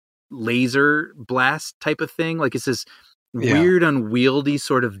laser blast type of thing. Like it's this weird unwieldy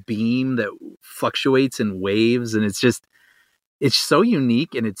sort of beam that fluctuates in waves. And it's so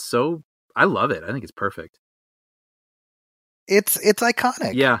unique and I love it. I think it's perfect. It's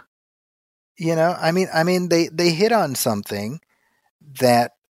iconic. Yeah. I mean, they hit on something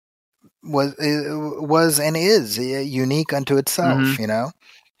that was and is unique unto itself.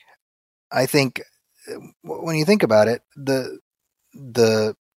 I think when you think about it, the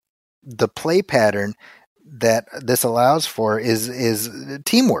play pattern that this allows for is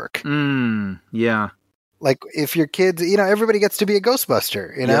teamwork. Yeah. Like if your kids, everybody gets to be a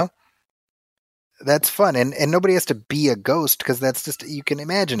Ghostbuster. That's fun. And nobody has to be a ghost because that's just, you can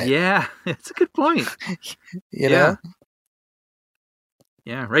imagine it. Yeah, that's a good point. you know?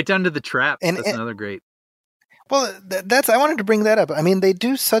 Yeah, right down to the trap. That's another great. Well, I wanted to bring that up. I mean, they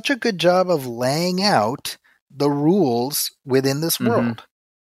do such a good job of laying out the rules within this world.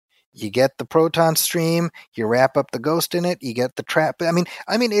 You get the proton stream, you wrap up the ghost in it, you get the trap. I mean,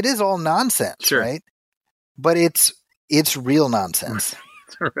 it is all nonsense, right? But it's real nonsense.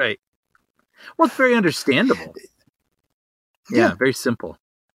 Right. Well, it's very understandable. Yeah, very simple.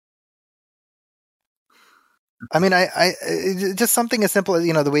 I mean, I just something as simple as,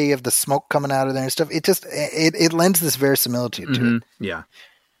 the way you have the smoke coming out of there and stuff. It just, it lends this verisimilitude to it. Yeah.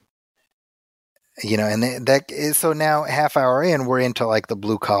 And so now half hour in, we're into like the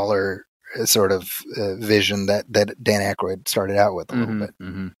blue collar sort of vision that Dan Aykroyd started out with a little bit.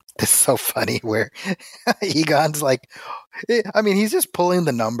 It's so funny where Egon's like, I mean, he's just pulling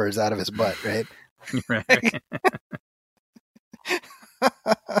the numbers out of his butt, right? Right.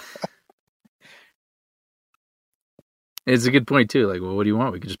 It's a good point too. Like, well, what do you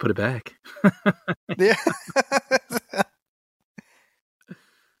want? We can just put it back. Yeah.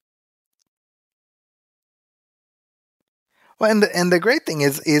 Well, and the great thing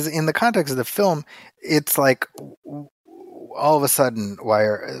is in the context of the film, it's like all of a sudden, why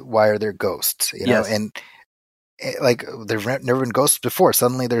are there ghosts? And like there've never been ghosts before.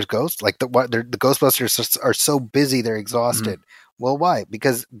 Suddenly there's ghosts. Like the Ghostbusters are so busy they're exhausted. Well, why?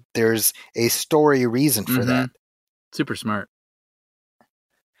 Because there's a story reason for that. Super smart.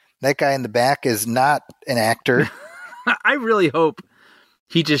 That guy in the back is not an actor. I really hope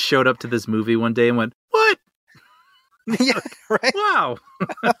he just showed up to this movie one day and went, "What?" Yeah, right. Wow.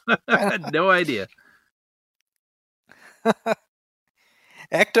 I had no idea.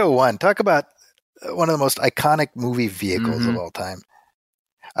 Ecto-1, talk about one of the most iconic movie vehicles of all time.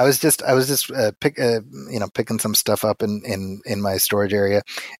 I was just picking some stuff up in my storage area,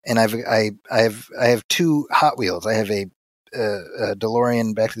 and I have two Hot Wheels. I have a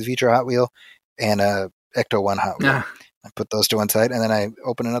DeLorean Back to the Future Hot Wheel and a Ecto-1 Hot Wheel. Ah. I put those to one side, and then I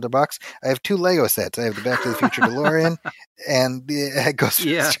open another box. I have two Lego sets. I have the Back to the Future DeLorean and the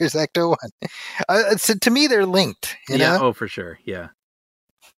Ghostbusters Ecto-1. So to me, they're linked. You know? Oh, for sure. Yeah.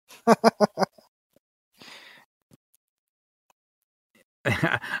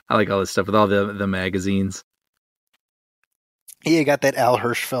 I like all this stuff with all the magazines. Yeah, you got that Al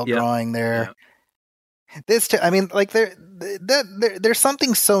Hirschfeld drawing there. Yep. There's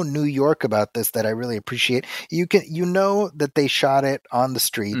something so New York about this that I really appreciate. You know that they shot it on the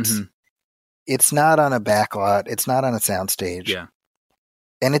streets. Mm-hmm. It's not on a backlot. It's not on a soundstage. Yeah.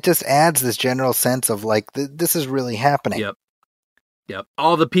 And it just adds this general sense of like, this is really happening. Yep. Yep.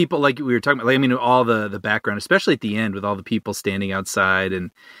 All the people, like we were talking about, all the background, especially at the end with all the people standing outside,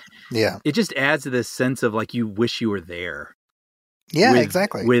 and it just adds to this sense of like, you wish you were there. Yeah,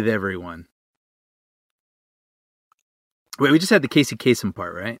 exactly. With everyone. Wait, we just had the Casey Kasem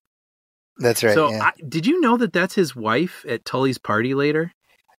part, right? That's right. So did you know that that's his wife at Tully's party later?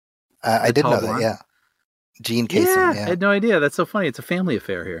 I did know that, yeah. Jean Kasem, I had no idea. That's so funny. It's a family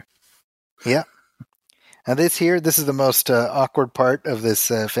affair here. Yeah. Now this is the most awkward part of this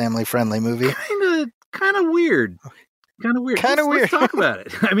family-friendly movie. Kind of weird. Let's talk about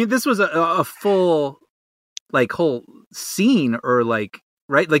it. I mean, this was a full, like, whole scene, or like,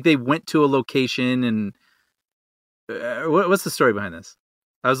 right? Like they went to a location, and what's the story behind this?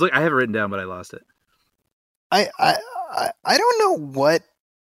 I have it written down, but I lost it. I don't know what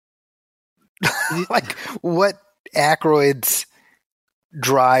what Aykroyd's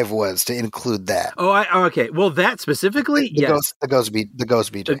drive was to include that. Okay. Well, that specifically, the Ghost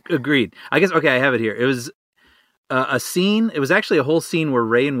BJ. Agreed. I guess. Okay, I have it here. It was a scene. It was actually a whole scene where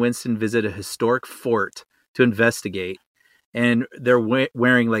Ray and Winston visit a historic fort to investigate, and they're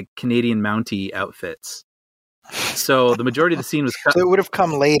wearing like Canadian Mountie outfits. So the majority of the scene was cut. So it would have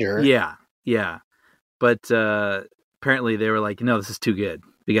come later. Yeah. But apparently they were like, no, this is too good.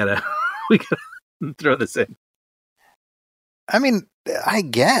 We gotta throw this in. I mean, I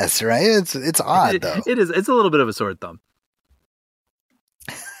guess, right? It's odd though. It is. It's a little bit of a sore thumb.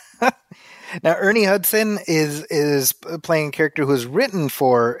 Now, Ernie Hudson is playing a character who was written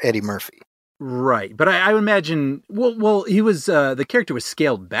for Eddie Murphy, right? But I would imagine. Well, he was the character was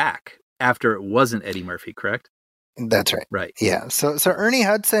scaled back after it wasn't Eddie Murphy, correct? That's right. Right. Yeah. So Ernie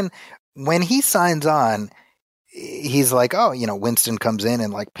Hudson, when he signs on, he's like, Winston comes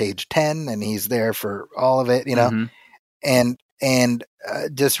in like page 10, and he's there for all of it, Mm-hmm. and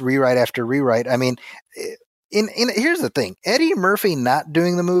just rewrite after rewrite. I mean, here's the thing: Eddie Murphy not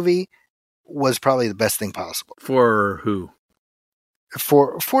doing the movie was probably the best thing possible. For who?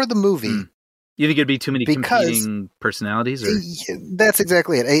 For the movie. Mm. You think it'd be too many competing personalities? Or? That's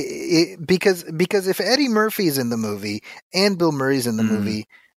exactly it. Because if Eddie Murphy's in the movie and Bill Murray's in the movie,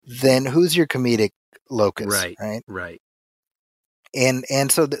 then who's your comedic locus? Right.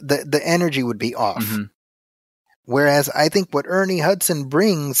 And so the energy would be off. Mm-hmm. Whereas I think what Ernie Hudson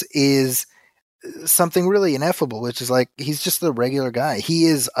brings is something really ineffable, which is like, he's just the regular guy. He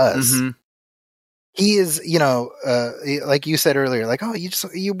is us. Mm-hmm. He is, like you said earlier, like, oh,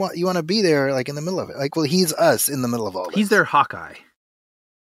 you want to be there, like in the middle of it. Like, well, he's us in the middle of all this. He's their Hawkeye.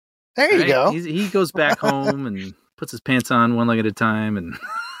 There you go. He goes back home and puts his pants on one leg at a time, and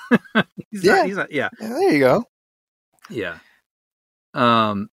he's not. There you go. Yeah.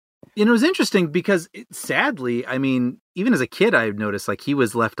 It was interesting because sadly, I mean, even as a kid, I noticed like he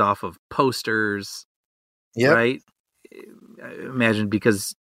was left off of posters. Yep. Right. I imagine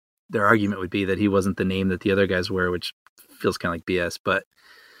because their argument would be that he wasn't the name that the other guys were, which feels kind of like BS, but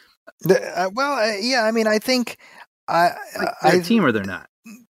I mean, I think they're a team or they're not.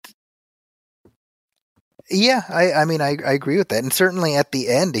 Yeah. I mean, I agree with that. And certainly at the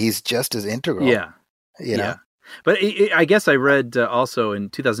end, he's just as integral. Yeah. You know? But I guess I read also in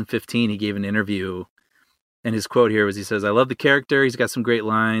 2015, he gave an interview, and his quote here was, he says, "I love the character. He's got some great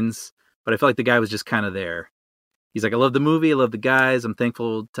lines, but I felt like the guy was just kind of there." He's like, "I love the movie. I love the guys. I'm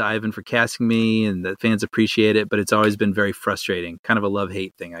thankful to Ivan for casting me, and that fans appreciate it, but it's always been very frustrating." Kind of a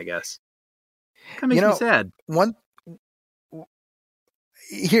love-hate thing, I guess. Kind of makes me sad.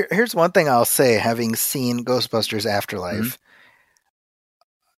 Here's one thing I'll say, having seen Ghostbusters Afterlife.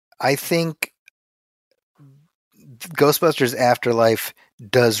 Mm-hmm. I think Ghostbusters Afterlife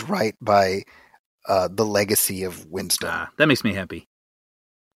does right by the legacy of Winston. That makes me happy.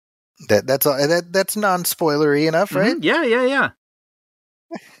 That's non-spoilery enough, right? Mm-hmm. Yeah.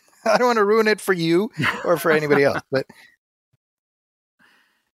 I don't want to ruin it for you or for anybody else, but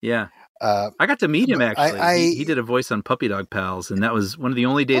Yeah. Uh, I got to meet him, actually. He did a voice on Puppy Dog Pals, and that was one of the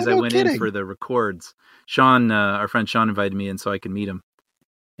only days I went in for the records. Sean, our friend Sean, invited me in so I could meet him.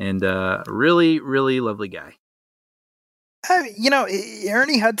 And really, really lovely guy.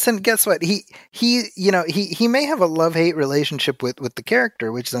 Ernie Hudson, guess what? He may have a love-hate relationship with the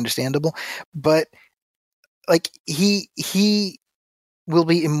character, which is understandable, but like he will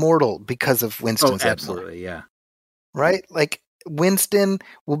be immortal because of Winston's. Oh, absolutely, yeah. Right? Like Winston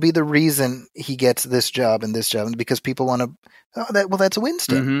will be the reason he gets this job and this job, because people want to. That's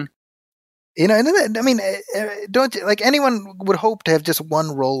Winston. Mm-hmm. You know, and I mean, don't you, like anyone would hope to have just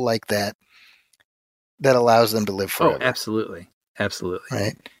one role like that allows them to live forever. Oh, absolutely,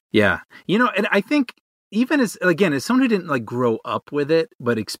 right? Yeah, and I think even as someone who didn't like grow up with it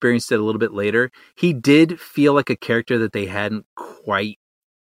but experienced it a little bit later, he did feel like a character that they hadn't quite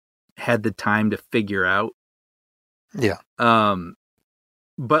had the time to figure out. Yeah.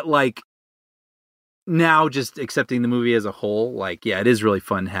 But like now, just accepting the movie as a whole, like, yeah, it is really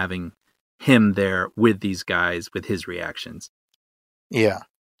fun having him there with these guys with his reactions. Yeah.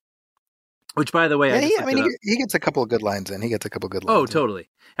 Which, by the way, he gets a couple of good lines in. Oh, totally.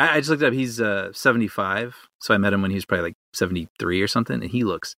 I just looked up. He's 75, so I met him when he was probably like 73 or something, and he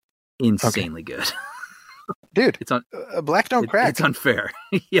looks insanely good. Dude, it's on black don't crack. It's unfair.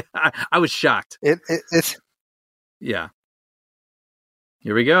 Yeah, I was shocked. It's yeah.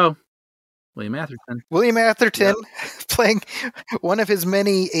 Here we go. William Atherton yep. Playing one of his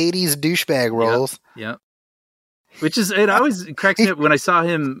many 80s douchebag roles. Yep. Which is, it always cracks me up when I saw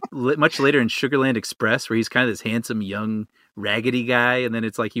him much later in Sugarland Express, where he's kind of this handsome, young, raggedy guy. And then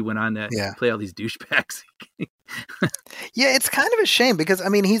it's like he went on to play all these douchebags. Yeah, it's kind of a shame because, I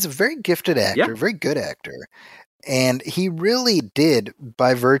mean, he's a very gifted actor, very good actor. And he really did,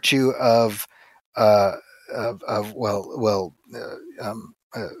 by virtue of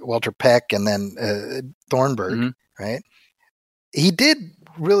Walter Peck and then Thornburg, right? He did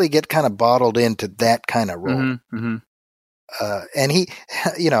really get kind of bottled into that kind of role. Mm-hmm. And he,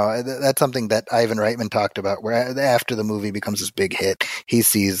 that's something that Ivan Reitman talked about, where after the movie becomes this big hit, he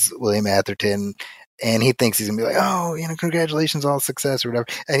sees William Atherton and he thinks he's gonna be like, oh, congratulations, all success or whatever.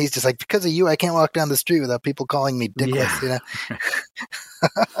 And he's just like, because of you, I can't walk down the street without people calling me dickless,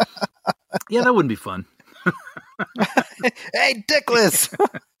 Yeah, that wouldn't be fun. Hey, dickless!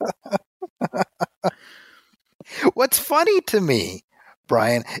 What's funny to me,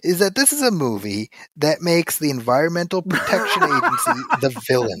 Brian, is that this is a movie that makes the Environmental Protection Agency the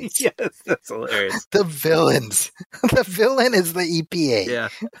villains. Yes, that's hilarious. The villains. The villain is the EPA. Yeah.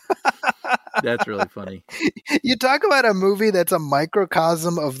 That's really funny. You talk about a movie that's a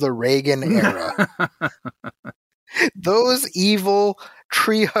microcosm of the Reagan era. Those evil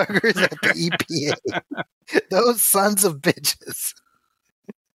tree huggers at the EPA. Those sons of bitches.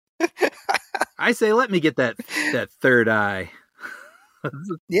 I say, let me get that third eye.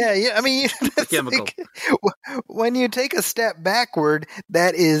 Yeah. I mean, chemical. When you take a step backward,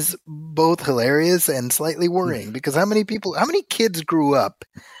 that is both hilarious and slightly worrying, because how many kids grew up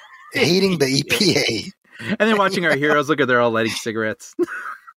hating the EPA? And then watching our heroes, look at they're all lighting cigarettes.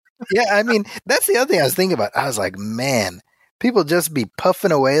 Yeah, I mean, that's the other thing I was thinking about. I was like, man, people just be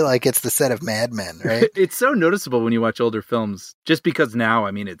puffing away like it's the set of Mad Men, right? It's so noticeable when you watch older films, just because now,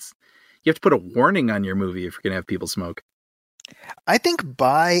 I mean, you have to put a warning on your movie if you're going to have people smoke. I think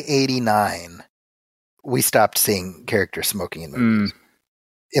by 89, we stopped seeing characters smoking in movies.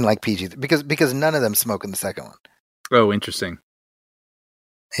 In like PG, because none of them smoke in the second one. Oh, interesting.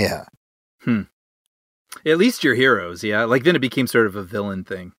 Yeah. At least your heroes, yeah. Like then it became sort of a villain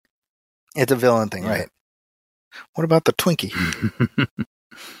thing. It's a villain thing, right? What about the Twinkie?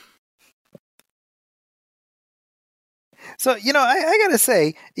 So, I got to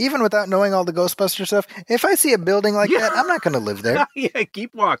say, even without knowing all the Ghostbusters stuff, if I see a building like that, I'm not going to live there. Yeah,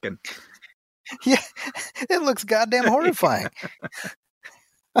 keep walking. Yeah, it looks goddamn horrifying.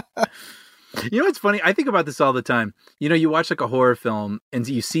 It's funny? I think about this all the time. You watch like a horror film and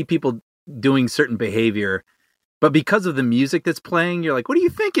you see people doing certain behavior, but because of the music that's playing, you're like, what are you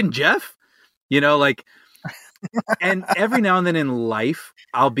thinking, Jeff? And every now and then in life,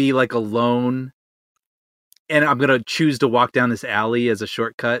 I'll be like alone and I'm going to choose to walk down this alley as a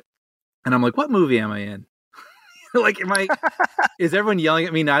shortcut. And I'm like, what movie am I in? Like, is everyone yelling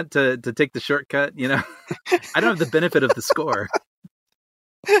at me not to take the shortcut? I don't have the benefit of the score.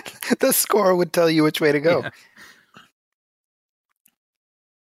 The score would tell you which way to go. Yeah.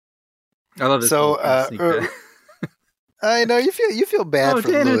 I love this. So, I know you feel bad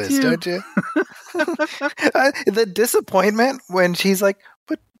for Dana, Lewis, don't you? The disappointment when she's like,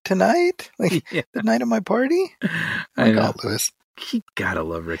 "But tonight, the night of my party." I know, Lewis. You gotta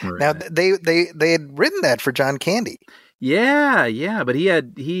love Rick Moranis. Now they had written that for John Candy. Yeah, but he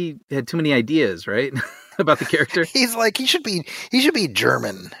had too many ideas, right? About the character. He's like, he should be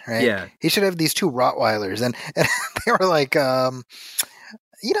German, right? Yeah. He should have these 2 Rottweilers, and they were like, I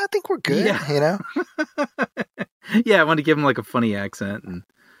think we're good. Yeah. Yeah, I wanted to give him like a funny accent, and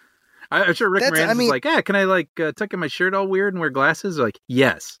I'm sure Rick Moranis was like, can I like tuck in my shirt all weird and wear glasses? They're like,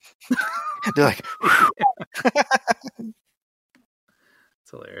 yes. They're like,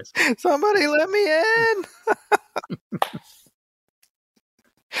 it's hilarious. Somebody let me in.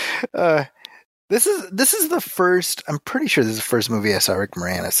 This is the first. I'm pretty sure this is the first movie I saw Rick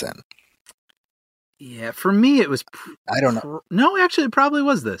Moranis in. Yeah, for me it was. I don't know. No, actually, it probably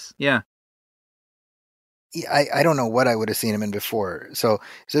was this. Yeah. I don't know what I would have seen him in before. So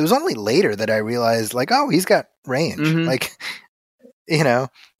it was only later that I realized, like, oh, he's got range. Mm-hmm. Like,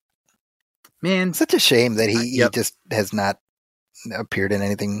 man, such a shame that he just has not appeared in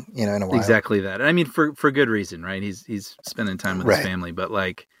anything, in a while. Exactly that. I mean, for good reason, right? He's spending time with his family, but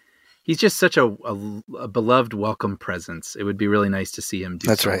like, he's just such a beloved, welcome presence. It would be really nice to see him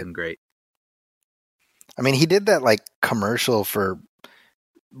do something great. I mean, he did that like commercial for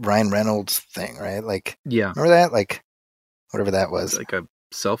Ryan Reynolds thing, right? Like, remember that? Like, whatever that was. Like a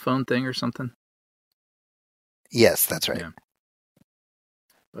cell phone thing or something? Yes, that's right. Yeah.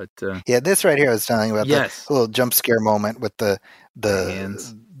 But this right here I was telling you about, the little jump scare moment with the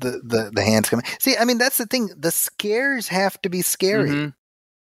hands. The hands coming. See, I mean, that's the thing. The scares have to be scary. Mm-hmm.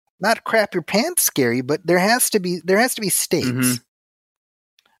 Not crap your pants scary, but there has to be stakes. Mm-hmm.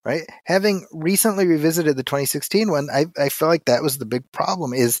 Right? Having recently revisited the 2016 one, I feel like that was the big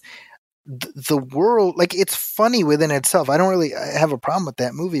problem is the world, like, it's funny within itself. I don't really have a problem with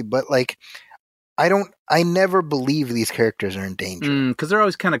that movie, but like, I never believe these characters are in danger. Because they're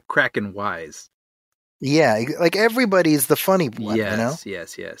always kind of cracking wise. Yeah. Like, everybody's the funny one,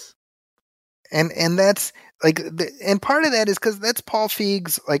 Yes. And that's like, and part of that is because that's Paul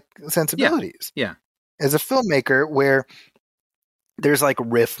Feig's like sensibilities. Yeah. As a filmmaker, where there's like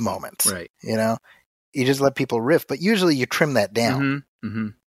riff moments, right? You just let people riff, but usually you trim that down. Mm-hmm. Mm-hmm.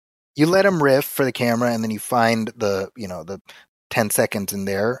 You let them riff for the camera, and then you find the 10 seconds in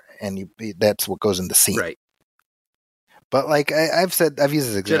there, and that's what goes in the scene, right? But like I've used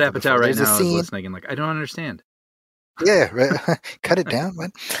this example. Judd Apatow right now is listening and like, I don't understand. Yeah, right. Cut it down.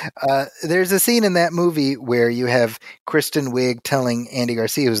 There's a scene in that movie where you have Kristen Wiig telling Andy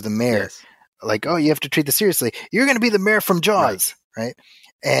Garcia, who's the mayor, like, oh, you have to treat this seriously. You're going to be the mayor from Jaws, right?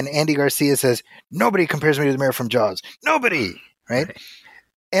 And Andy Garcia says, nobody compares me to the mayor from Jaws. Nobody, right?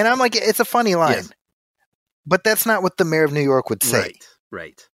 And I'm like, it's a funny line. But that's not what the mayor of New York would say.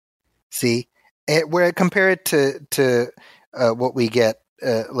 Right. See? Where I compare it to what we get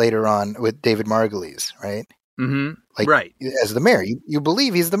later on with David Margulies, right? Mm-hmm. Like, as the mayor, you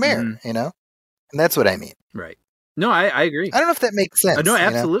believe he's the mayor, and that's what I mean. Right. No, I agree. I don't know if that makes sense. No,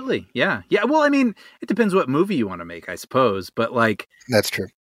 absolutely. Yeah. Well, I mean, it depends what movie you want to make, I suppose. But like, that's true.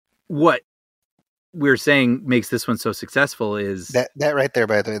 What we're saying makes this one so successful is that right there.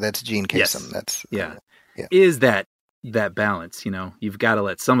 By the way, that's Gene Kasem. That's is that balance. You've got to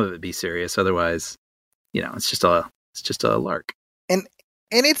let some of it be serious, otherwise, it's just a lark. And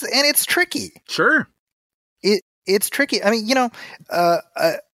it's tricky. Sure. It's tricky. I mean,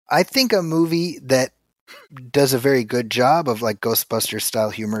 I think a movie that does a very good job of like Ghostbusters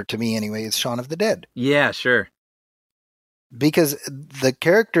style humor, to me anyway, is Shaun of the Dead. Yeah, sure. Because the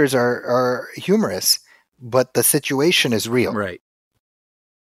characters are humorous, but the situation is real. Right.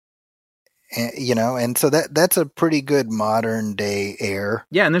 And, and so that's a pretty good modern day air.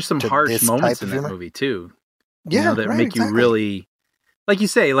 Yeah, and there's some harsh moments in that movie too. Yeah, that make you really, like you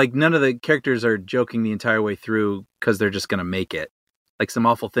say, like none of the characters are joking the entire way through because they're just going to make it. Like some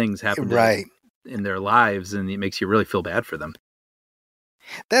awful things happen in their lives, and it makes you really feel bad for them.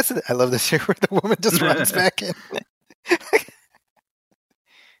 I love this here where the woman just runs back in.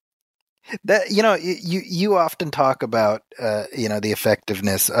 That you often talk about the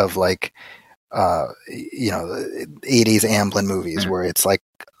effectiveness of like 80s Amblin movies where it's like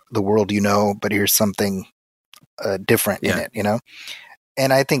the world but here's something different in it,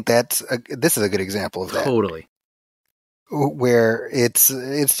 and I think this is a good example of that. Totally. Where it's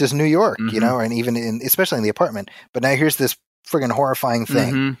just New York, and even especially in the apartment. But now here's this friggin' horrifying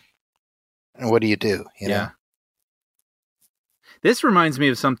thing, and what do you do? You know? This reminds me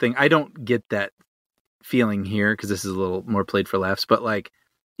of something. I don't get that feeling here because this is a little more played for laughs. But like,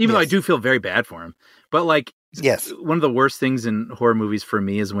 even though I do feel very bad for him, but like, one of the worst things in horror movies for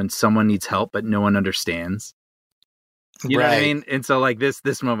me is when someone needs help but no one understands. You know what I mean? And so like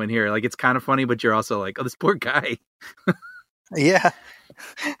this moment here, like it's kind of funny, but you're also like, oh, this poor guy. Yeah.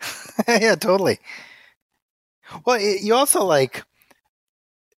 Yeah, totally. Well, you also like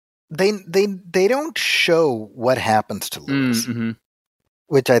they don't show what happens to Lewis, Mm-hmm.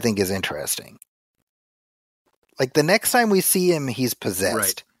 which I think is interesting. Like the next time we see him, he's possessed,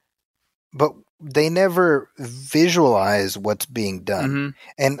 Right. but they never visualize what's being done. Mm-hmm.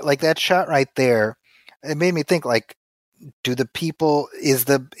 And like that shot right there, it made me think like, do the people, is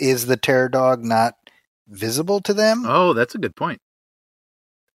the terror dog not visible to them? Oh, that's a good point.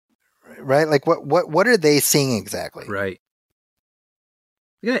 Right? Like what are they seeing exactly? Right.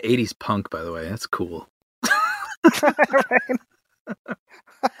 You got 80s punk, by the way. That's cool. Right?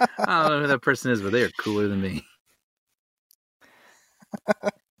 I don't know who that person is, but they are cooler than me.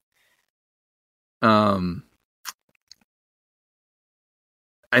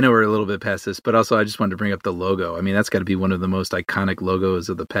 I know we're a little bit past this, but also I just wanted to bring up the logo. I mean, that's got to be one of the most iconic logos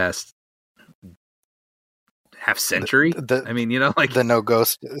of the past half century. I mean, you know, like the no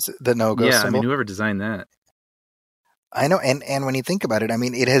ghost yeah. symbol. I mean, whoever designed that. I know, and when you think about it, I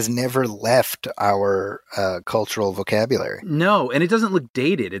mean, it has never left our cultural vocabulary. No, and it doesn't look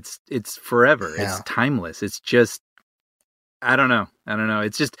dated. It's forever. Yeah. It's timeless. It's just, I don't know.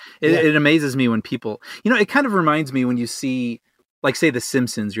 It's just, it amazes me when people, you know, it kind of reminds me when you see, like, say, The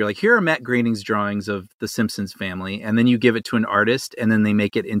Simpsons. You're like, here are Matt Groening's drawings of the Simpsons family, and then you give it to an artist, and then they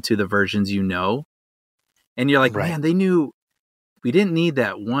make it into the versions you know, and you're like, man, they knew we didn't need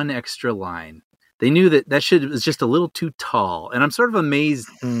that one extra line. They knew that shit was just a little too tall. And I'm sort of amazed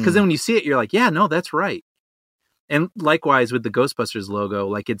because then when you see it, you're like, yeah, no, that's right. And likewise with the Ghostbusters logo,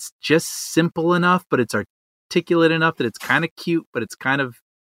 like it's just simple enough, but it's articulate enough that it's kind of cute, but it's kind of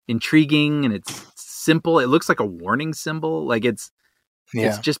intriguing and it's simple. It looks like a warning symbol. Like it's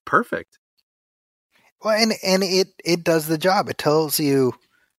just perfect. Well, and it does the job. It tells you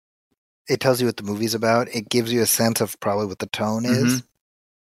what the movie's about. It gives you a sense of probably what the tone is.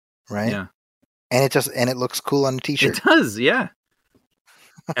 Right? Yeah. And it looks cool on a t-shirt. It does, yeah.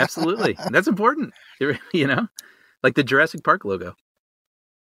 Absolutely. That's important. You know? Like the Jurassic Park logo.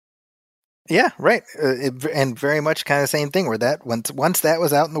 Yeah, right. And very much kind of same thing where that once that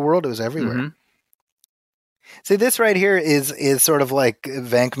was out in the world, it was everywhere. Mm-hmm. See, this right here is sort of like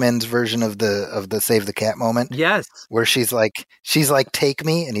Venkman's version of the Save the Cat moment. Yes. Where she's like, take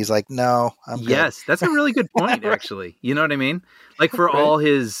me. And he's like, no, I'm good. Yes. That's a really good point, actually. You know what I mean? Like for all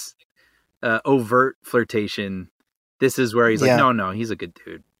his overt flirtation, this is where he's like, no, he's a good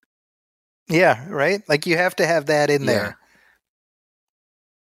dude. Yeah, right? Like you have to have that in there.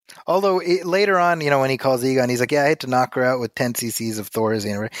 Although later on, you know, when he calls Egon, he's like, yeah, I had to knock her out with 10 cc's of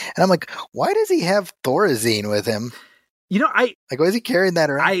Thorazine. And I'm like, why does he have Thorazine with him? You know, why is he carrying that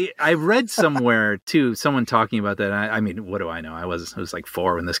around? I read somewhere too, someone talking about that. I mean, what do I know? I was like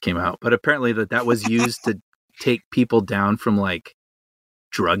 4 when this came out, but apparently that was used to take people down from like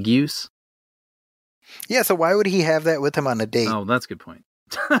drug use. Yeah, so why would he have that with him on a date? Oh, that's a good point.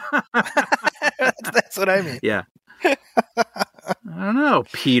 That's what I mean. Yeah. I don't know,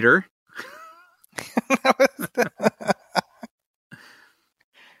 Peter.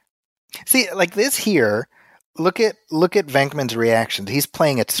 See, like this here, look at Venkman's reactions. He's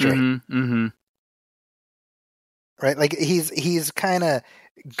playing it straight. Mm-hmm. Right? Like he's kind of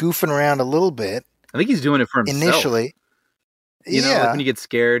goofing around a little bit. I think he's doing it for himself. Initially. You know, like when you get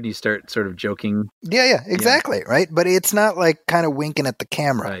scared and you start sort of joking. Yeah, exactly, right? But it's not like kind of winking at the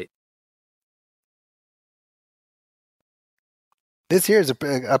camera. Right. This here is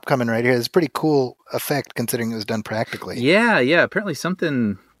upcoming right here. It's a pretty cool effect considering it was done practically. Yeah. Apparently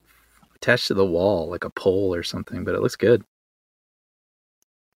something attached to the wall, like a pole or something, but it looks good.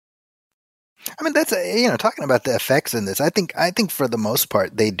 I mean, that's talking about the effects in this. I think for the most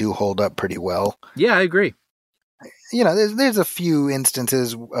part they do hold up pretty well. Yeah, I agree. You know, there's a few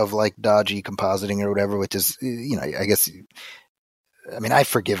instances of like dodgy compositing or whatever, which is, you know, I guess, I mean, I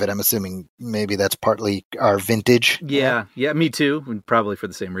forgive it. I'm assuming maybe that's partly our vintage. Yeah, me too. Probably for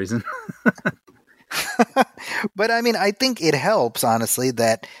the same reason. But I mean, I think it helps, honestly,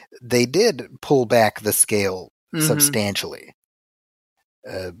 that they did pull back the scale substantially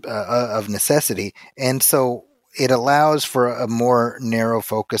of necessity. And so it allows for a more narrow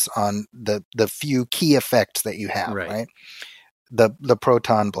focus on the few key effects that you have, right? The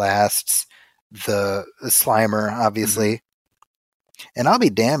proton blasts, the Slimer, obviously. And I'll be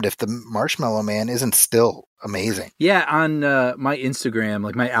damned if the Marshmallow Man isn't still amazing. Yeah, on my Instagram,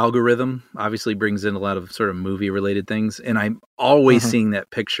 like my algorithm obviously brings in a lot of sort of movie related things. And I'm always seeing that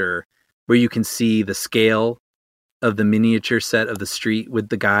picture where you can see the scale of the miniature set of the street with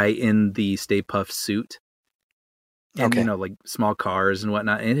the guy in the Stay Puft suit. and Okay. like small cars and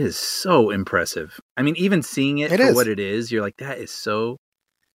whatnot. And it is so impressive. I mean, even seeing it for what it is, you're like, that is so.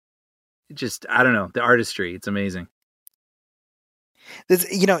 Just I don't know, the artistry. It's amazing. This,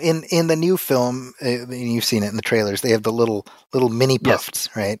 in the new film, you've seen it in the trailers. They have the little mini puffs,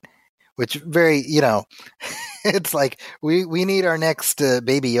 right? Which very, it's like we need our next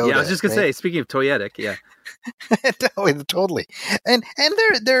Baby Yoda. Yeah, I was just gonna say. Speaking of toyetic, yeah, totally. And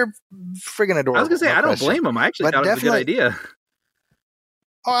they're friggin' adorable. I was gonna say, I don't blame them. I actually thought it was a good idea.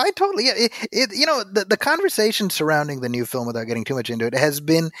 Oh, I totally. Yeah, the conversation surrounding the new film, without getting too much into it, has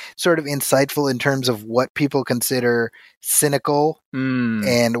been sort of insightful in terms of what people consider cynical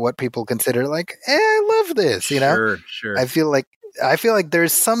and what people consider like, I love this. Sure. I feel like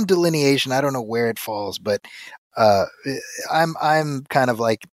there's some delineation. I don't know where it falls, but I'm kind of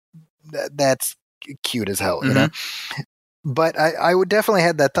like that's cute as hell, you know. But I would definitely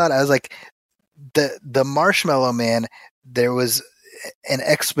had that thought. I was like, the Marshmallow Man. There was an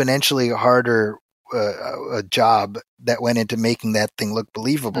exponentially harder job that went into making that thing look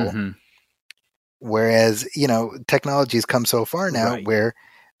believable. Whereas, technology's come so far now where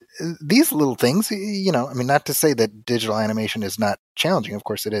these little things, I mean, not to say that digital animation is not challenging. Of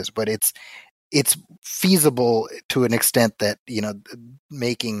course it is, but it's feasible to an extent that,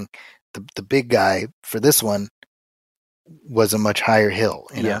 making the big guy for this one was a much higher hill,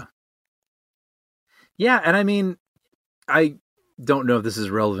 you know? Yeah. And I mean, I don't know if this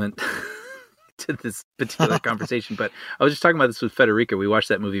is relevant to this particular conversation, but I was just talking about this with Federica. We watched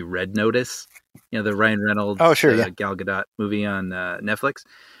that movie Red Notice, the Ryan Reynolds, Gal Gadot movie on Netflix.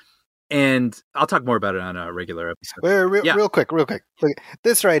 And I'll talk more about it on a regular episode. Real quick. Look,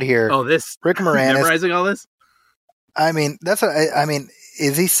 this right here. Oh, this Rick Moranis memorizing all this. I mean, that's what I mean.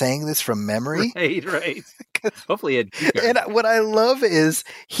 Is he saying this from memory? Right. Hopefully, and what I love is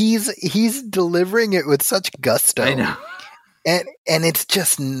he's delivering it with such gusto. I know. And it's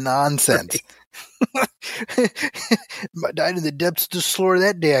just nonsense. Right. I died in the depths of the floor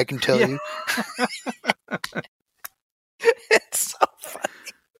that day, I can tell you. It's so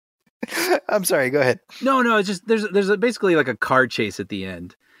funny. I'm sorry, go ahead. No, it's just there's basically like a car chase at the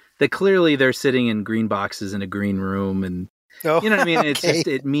end. That clearly they're sitting in green boxes in a green room, and you know what I mean? It's just,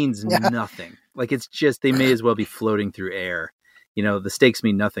 it means nothing. Like it's just, they may as well be floating through air. The stakes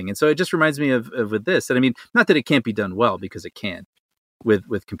mean nothing. And so it just reminds me of with this. And I mean, not that it can't be done well, because it can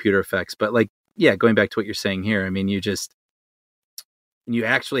with computer effects, but like, yeah, going back to what you're saying here, I mean, you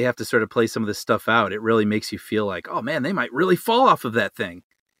actually have to sort of play some of this stuff out. It really makes you feel like, oh man, they might really fall off of that thing,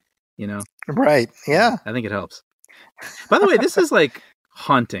 Right. Yeah. I think it helps. By the way, this is like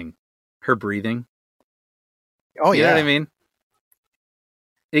haunting, her breathing. Oh, you know what I mean?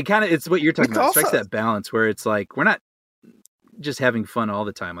 It's what you're talking about. It strikes that balance where it's like, we're not just having fun all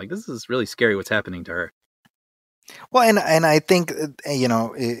the time. Like, this is really scary what's happening to her. Well, and I think,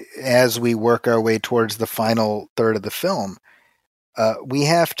 as we work our way towards the final third of the film, we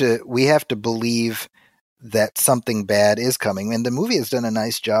have to believe that something bad is coming. And the movie has done a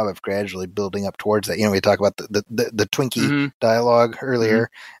nice job of gradually building up towards that. We talk about the Twinkie dialogue earlier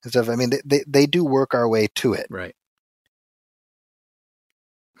and stuff. I mean, they do work our way to it. Right.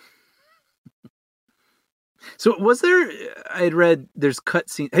 So was there, I had read there's cut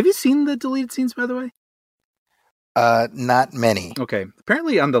scenes. Have you seen the deleted scenes, by the way? Not many. Okay.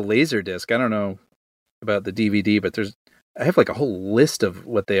 Apparently on the Laserdisc, I don't know about the DVD, but I have like a whole list of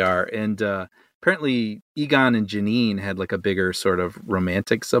what they are. And apparently Egon and Janine had like a bigger sort of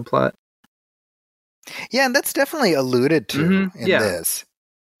romantic subplot. Yeah, and that's definitely alluded to in this.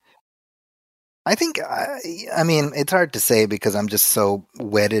 I think, I mean, it's hard to say because I'm just so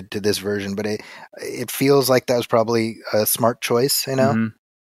wedded to this version, but it feels like that was probably a smart choice,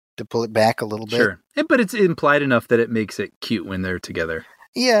 to pull it back a little bit. Sure. But it's implied enough that it makes it cute when they're together.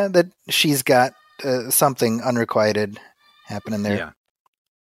 Yeah, that she's got something unrequited happening there. Yeah.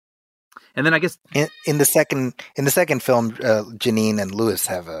 And then I guess in the second film, Janine and Louis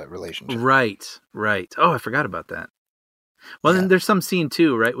have a relationship. Right. Oh, I forgot about that. Well, then there's some scene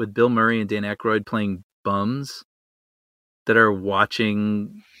too, right, with Bill Murray and Dan Aykroyd playing bums that are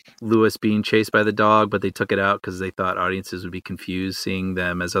watching Louis being chased by the dog, but they took it out because they thought audiences would be confused seeing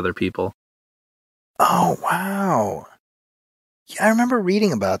them as other people. Oh, wow. Yeah, I remember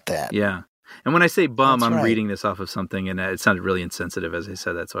reading about that. Yeah. And when I say bum, I'm reading this off of something, and it sounded really insensitive as I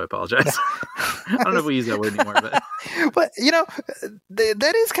said that, so I apologize. I don't know if we use that word anymore, but but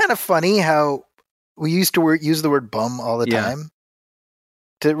that is kind of funny how we used to use the word bum all the time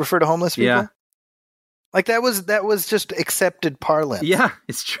to refer to homeless people. Yeah. Like that was just accepted parlance. Yeah,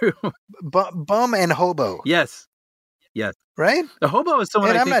 it's true. Bum and hobo. Yes. Right? The hobo is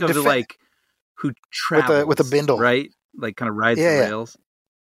someone I think of like who travels with a bindle, right? Like kind of rides the rails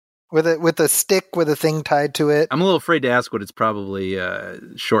with a stick with a thing tied to it. I'm a little afraid to ask what it's probably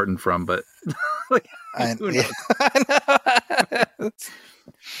shortened from, but like, who knows?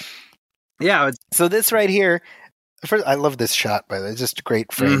 Yeah. So this right here, first, I love this shot, by the way. It's just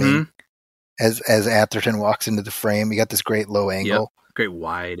great framing. As Atherton walks into the frame, you got this great low angle. Yep. Great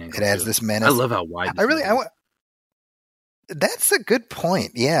wide angle. It adds this menace. I love how wide this that's a good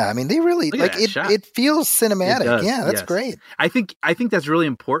point. Yeah. I mean, they really like it. Shot. It feels cinematic. Yeah, that's great. I think that's really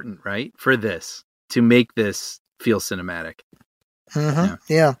important, right? For this, to make this feel cinematic.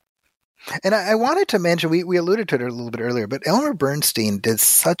 Yeah. And I wanted to mention, we alluded to it a little bit earlier, but Elmer Bernstein did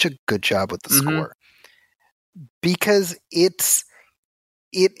such a good job with the score, because it's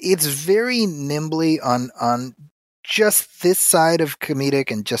very nimbly on just this side of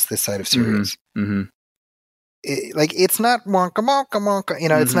comedic and just this side of serious. It's not wonka wonka wonka, you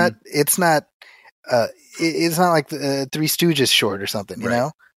know. It's not like the Three Stooges short or something, you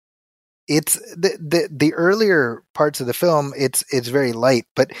know. It's the earlier parts of the film. It's very light,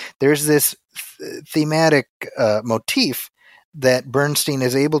 but there's this thematic motif that Bernstein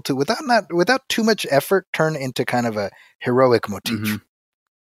is able to, without too much effort, turn into kind of a heroic motif.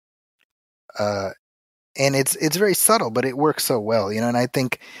 And it's very subtle, but it works so well, you know. And I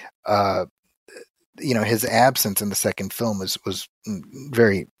think, you know, his absence in the second film was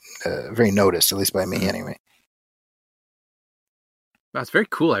very very noticed, at least by me, anyway. That's very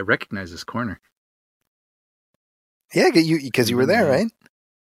cool. I recognize this corner. Yeah, because you were there, right?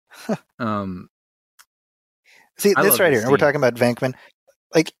 See, this right here, and we're talking about Venkman.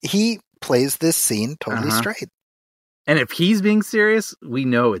 Like, he plays this scene totally straight. And if he's being serious, we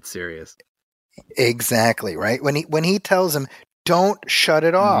know it's serious. Exactly, right? When he tells him, "Don't shut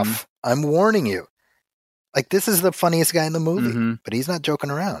it off. I'm warning you." Like, this is the funniest guy in the movie, but he's not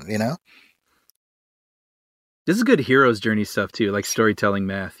joking around, you know? This is good hero's journey stuff too, like storytelling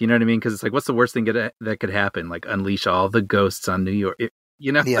math. You know what I mean? Because it's like, what's the worst thing that could happen? Like, unleash all the ghosts on New York.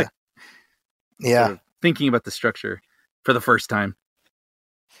 You know? Yeah. Like, sort of thinking about the structure for the first time.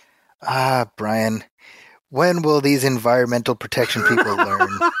 Brian, when will these environmental protection people learn?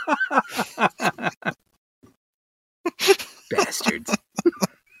 Bastards.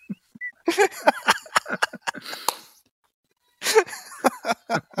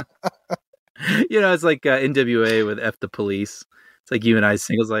 You know, it's like NWA with F the Police. It's like you and I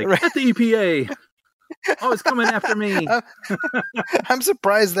singles, like, F the EPA. Oh, it's coming after me. I'm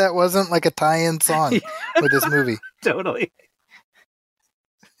surprised that wasn't like a tie-in song with this movie. Totally.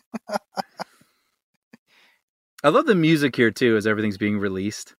 I love the music here too, as everything's being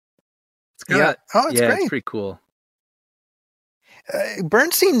released. It's kinda, it's great. It's pretty cool.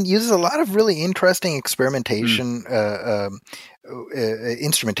 Bernstein uses a lot of really interesting experimentation,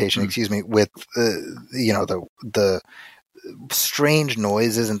 instrumentation, excuse me, with you know, the strange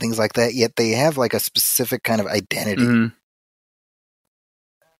noises and things like that. Yet they have like a specific kind of identity.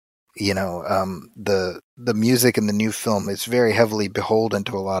 You know, the music in the new film is very heavily beholden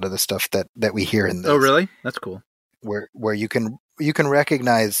to a lot of the stuff that we hear in this. Oh, really? That's cool. Where you can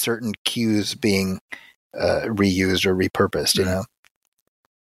recognize certain cues being reused or repurposed, you know.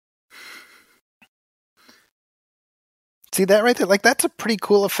 See that right there? Like, that's a pretty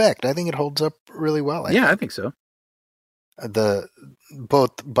cool effect. I think it holds up really well. I think so.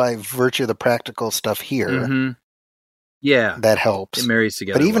 Both by virtue of the practical stuff here, that helps. It marries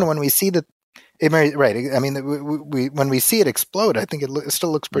together. But even when we see that it marries, right? I mean, we when we see it explode, I think it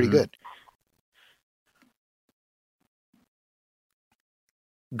still looks pretty good.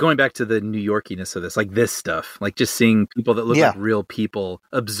 Going back to the New Yorkiness of this, like this stuff, like just seeing people that look like real people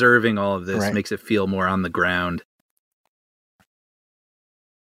observing all of this makes it feel more on the ground.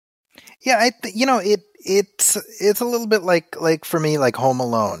 Yeah, you know, it's a little bit like for me, like Home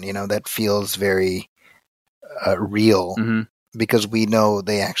Alone, you know, that feels very real because we know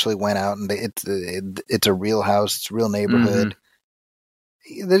they actually went out and it's a real house, it's a real neighborhood.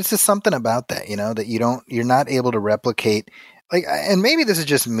 There's just something about that, you know, that you're not able to replicate. Like, and maybe this is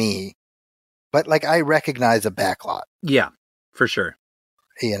just me, but like, I recognize a backlot. Yeah, for sure.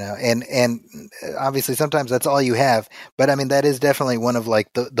 You know, and obviously sometimes that's all you have, but I mean, that is definitely one of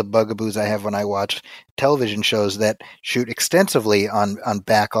like the bugaboos I have when I watch television shows that shoot extensively on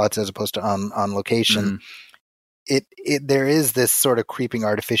backlots as opposed to on location. There is this sort of creeping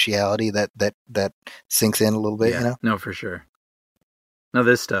artificiality that sinks in a little bit, you know? No, for sure. No,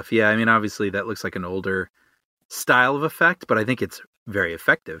 this stuff. Yeah. I mean, obviously that looks like an older style of effect, but I think it's very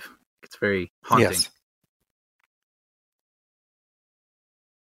effective. It's very haunting. Yes.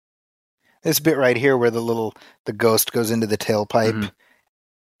 This bit right here where the ghost goes into the tailpipe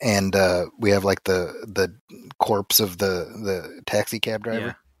and we have like the corpse of the taxi cab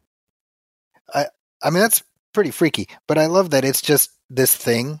driver. Yeah. I mean, that's pretty freaky, but I love that it's just this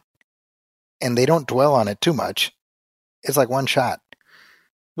thing, and they don't dwell on it too much. It's like one shot.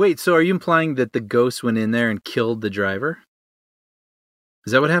 Wait, so are you implying that the ghost went in there and killed the driver?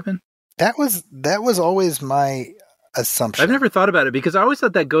 Is that what happened? That was always my assumption. I've never thought about it because I always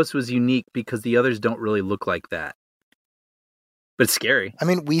thought that ghost was unique because the others don't really look like that. But it's scary. I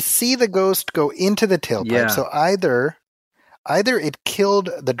mean, we see the ghost go into the tailpipe, Yeah. so either it killed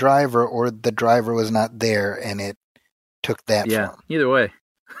the driver or the driver was not there and it took that form. Either way.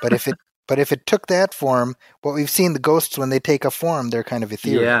 But if it took that form, what we've seen, the ghosts, when they take a form, they're kind of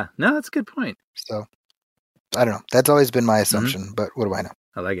ethereal. Yeah. No, that's a good point. So, I don't know. That's always been my assumption, but what do I know?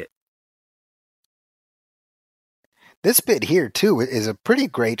 I like it. This bit here, too, is a pretty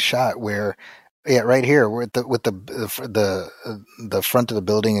great shot where, right here, with the front of the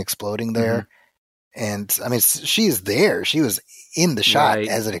building exploding there. And, I mean, she's there. She was in the shot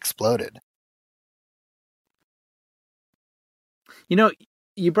as it exploded. You know,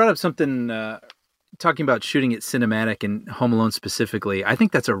 you brought up something talking about shooting it cinematic and Home Alone specifically. I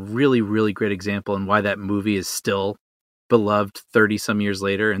think that's a really, really great example and why that movie is still beloved 30 some years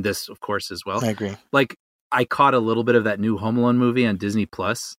later. And this, of course, as well. I agree. Like, I caught a little bit of that new Home Alone movie on Disney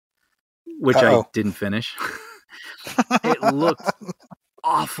Plus, which I didn't finish. It looked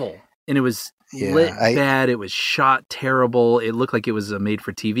awful. And it was lit bad. It was shot terrible. It looked like it was a made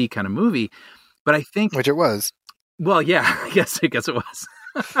for TV kind of movie. But I think, which it was. Well, yeah, I guess it was.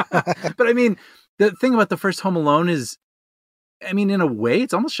 But I mean, the thing about the first Home Alone is, I mean, in a way,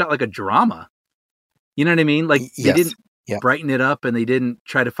 it's almost shot like a drama. You know what I mean? Like they didn't brighten it up and they didn't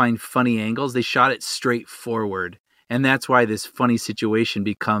try to find funny angles. They shot it straight forward. And that's why this funny situation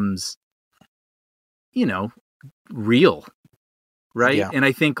becomes, you know, real. Right. Yeah. And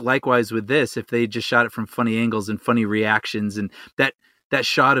I think likewise with this, if they just shot it from funny angles and funny reactions and that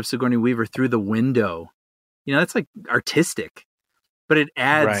shot of Sigourney Weaver through the window, you know, that's like artistic, but it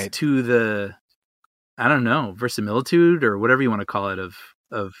adds to the, I don't know, verisimilitude or whatever you want to call it of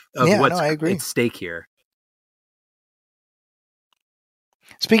what's at stake here.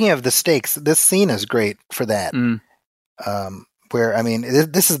 Speaking of the stakes, this scene is great for that. Where, I mean,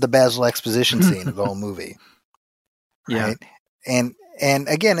 this is the Basil exposition scene of the whole movie. Right? Yeah. And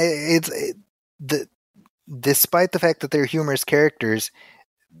again, despite the fact that they're humorous characters,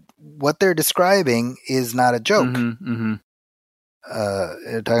 what they're describing is not a joke. Talking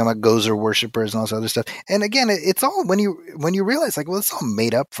about Gozer worshippers and all this other stuff. And again, it's all when you realize, like, well, it's all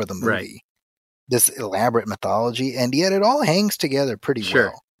made up for the movie. This elaborate mythology, and yet it all hangs together pretty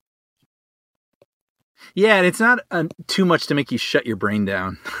well. Yeah, and it's not too much to make you shut your brain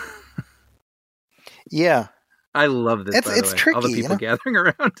down. Yeah. I love this, by the way. Tricky, all the people gathering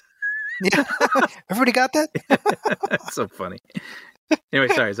around. Yeah. Everybody got that? It's so funny.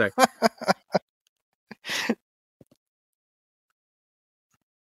 Anyway, sorry.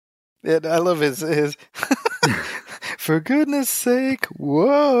 And I love his for goodness sake,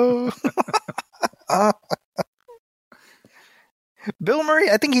 whoa. Bill Murray,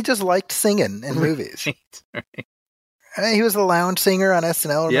 I think he just liked singing in movies. Right. He was a lounge singer on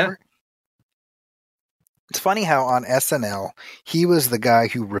SNL, remember? Yeah. It's funny how on SNL, he was the guy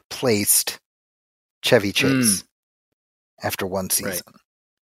who replaced Chevy Chase after one season.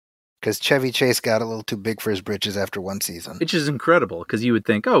 Because Chevy Chase got a little too big for his britches after one season. Which is incredible, because you would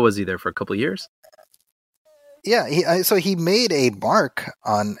think, oh, was he there for a couple of years? Yeah, so he made a mark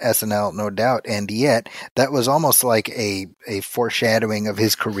on SNL, no doubt, and yet that was almost like a foreshadowing of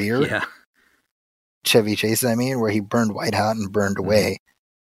his career. Yeah. Chevy Chase, I mean, where he burned white hot and burned away.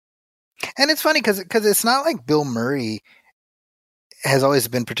 And it's funny because it's not like Bill Murray has always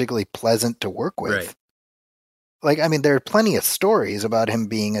been particularly pleasant to work with. Right. Like, I mean, there are plenty of stories about him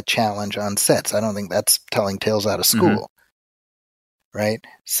being a challenge on sets. I don't think that's telling tales out of school. Right?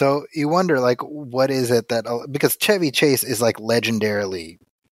 So you wonder, like, what is it that... Because Chevy Chase is, like, legendarily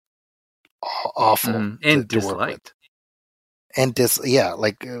awful. And disliked. And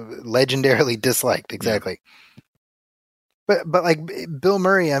legendarily disliked, exactly. Yeah. But like, Bill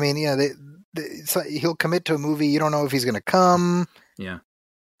Murray, I mean, so he'll commit to a movie, you don't know if he's going to come. Yeah.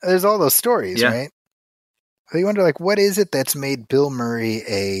 There's all those stories, right? So you wonder, like, what is it that's made Bill Murray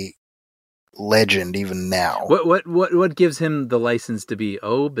a legend even now? What gives him the license to be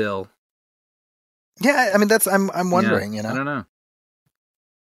Bill? Yeah, I mean, that's I'm wondering, I don't know.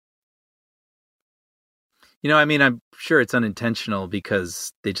 I mean, I'm sure it's unintentional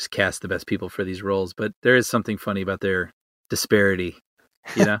because they just cast the best people for these roles, but there is something funny about their disparity,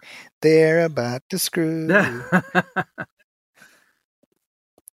 They're about to screw.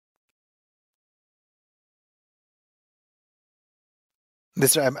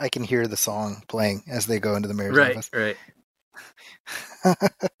 This I can hear the song playing as they go into the mayor's Right, office. right.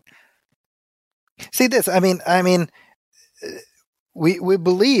 See this? I mean, we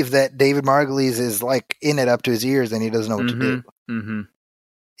believe that David Margulies is like in it up to his ears and he doesn't know what to do. Mm-hmm.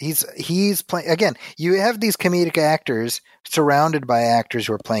 He's playing again. You have these comedic actors surrounded by actors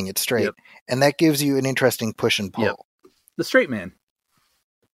who are playing it straight, Yep. and that gives you an interesting push and pull. Yep. The straight man.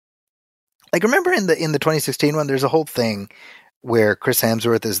 Like remember in the 2016 one, there's a whole thing where Chris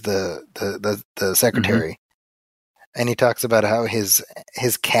Hemsworth is the secretary, and he talks about how his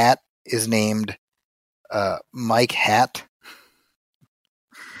cat is named Mike Hat.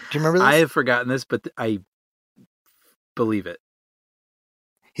 Do you remember this? I have forgotten this, but I believe it.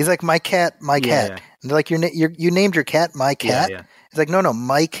 He's like, my cat. Yeah, yeah. And they're like, you named your cat Mike Hat? Yeah. It's like, no,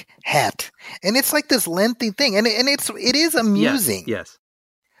 Mike Hat. And it's like this lengthy thing. And it is amusing. Yes.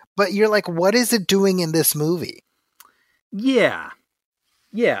 But you're like, what is it doing in this movie? Yeah.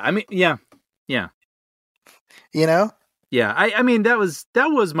 Yeah. I mean, yeah. Yeah. You know? Yeah. I mean, that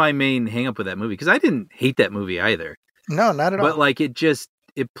was my main hang up with that movie, because I didn't hate that movie either. No, not at all. But like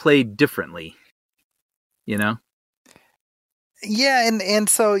it played differently, you know? Yeah, and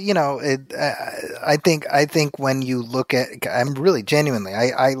so I think when you look at, I'm really genuinely,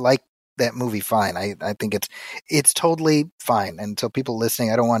 I like that movie fine. I think it's totally fine. And so people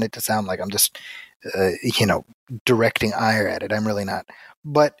listening, I don't want it to sound like I'm just directing ire at it. I'm really not.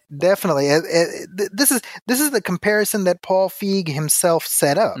 But definitely, this is the comparison that Paul Feig himself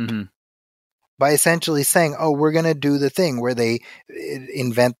set up by essentially saying, "Oh, we're going to do the thing where they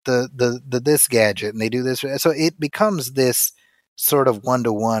invent the this gadget and they do this." So it becomes this sort of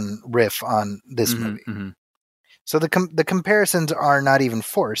 1-to-1 riff on this movie. So the comparisons are not even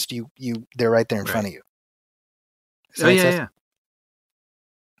forced. They're right there in front of you. So yeah.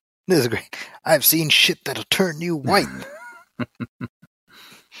 This is great. I've seen shit that'll turn you white.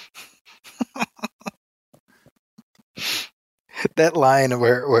 That line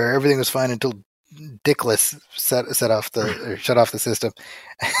where everything was fine until Dickless shut off the system,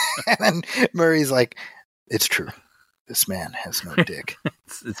 and then Murray's like, "It's true. This man has no dick."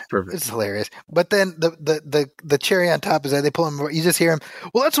 It's perfect. It's hilarious. But then the cherry on top is that they pull him. You just hear him.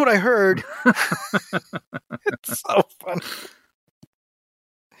 Well, that's what I heard. It's so funny.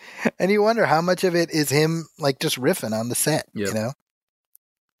 And you wonder how much of it is him like just riffing on the set. Yep. You know.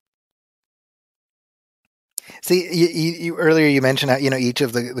 See, you earlier you mentioned how each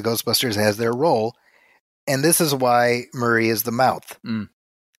of the Ghostbusters has their role, and this is why Murray is the mouth.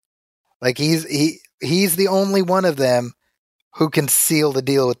 Like he's the only one of them who can seal the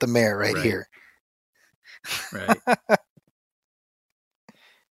deal with the mayor right here. Right.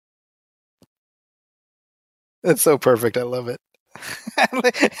 That's so perfect. I love it.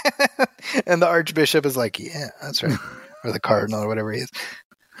 And the Archbishop is like, "Yeah, that's right," or the Cardinal or whatever he is.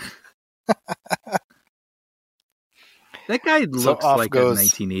 That guy looks like a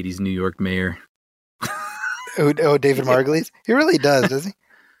 1980s New York mayor. David Margulies? He really does, doesn't he?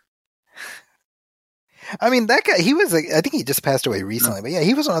 I mean, that guy, I think he just passed away recently, but yeah,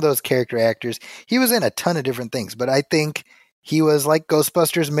 he was one of those character actors. He was in a ton of different things, but I think he was like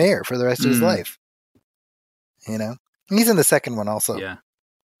Ghostbusters mayor for the rest of his life. He's in the second one also. Yeah.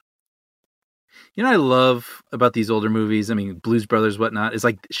 I love about these older movies, I mean, Blues Brothers, whatnot, is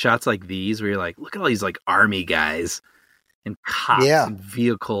like shots like these where you're like, look at all these like army guys and cops and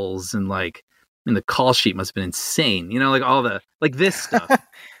vehicles, and like, the call sheet must have been insane. Like all the, like this stuff.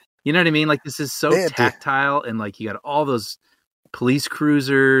 You know what I mean? Like this is so tactile, and like you got all those police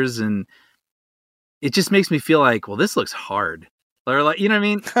cruisers, and it just makes me feel like, well, this looks hard. Or like, you know what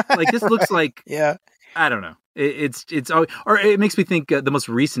I mean? Like this looks like, I don't know. It's or it makes me think the most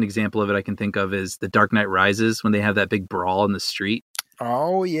recent example of it I can think of is The Dark Knight Rises, when they have that big brawl in the street.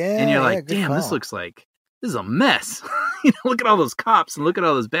 Oh yeah. And you're like, damn, this looks like, this is a mess. Look at all those cops and look at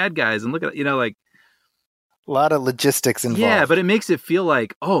all those bad guys and look at, like a lot of logistics involved. Yeah, but it makes it feel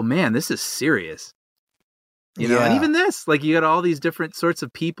like, oh man, this is serious. And even this, like you got all these different sorts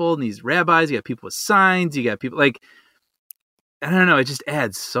of people and these rabbis, you got people with signs, you got people like, I don't know, it just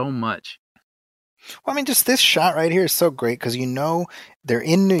adds so much. Well, I mean, just this shot right here is so great because they're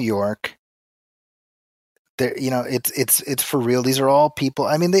in New York. They're it's for real. These are all people.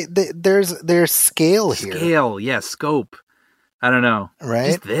 I mean, there's scale here. Scale, yeah, scope. I don't know, right?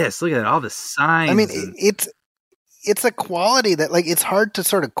 Just this. Look at all the signs. I mean, it's a quality that like it's hard to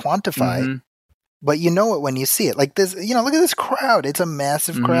sort of quantify, but you know it when you see it. Like this, look at this crowd. It's a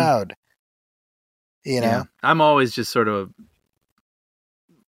massive crowd. Yeah. I'm always just sort of.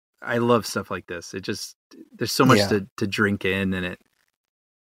 I love stuff like this. It just, there's so much to drink in, and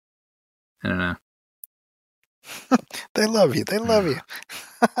I don't know. They love you. They love you.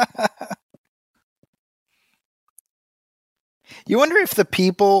 You wonder if the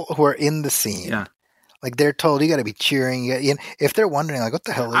people who are in the scene, like they're told you got to be cheering. If they're wondering, like, what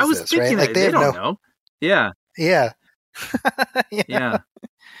the hell is this? Right? Like they don't know. Yeah. Yeah. Yeah.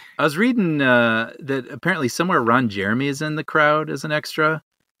 I was reading that apparently somewhere Ron Jeremy is in the crowd as an extra,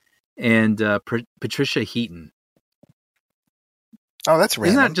 and Patricia Heaton. Oh, that's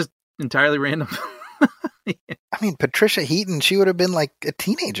random. Isn't that just entirely random? I mean, Patricia Heaton, she would have been like a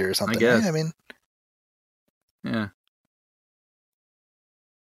teenager or something. I guess. Right? I mean, yeah.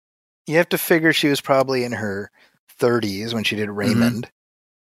 You have to figure she was probably in her 30s when she did Raymond.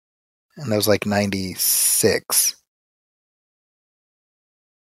 Mm-hmm. And that was like 96.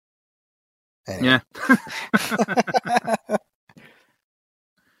 Anyway. Yeah.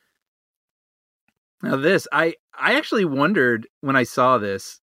 Now this, I actually wondered when I saw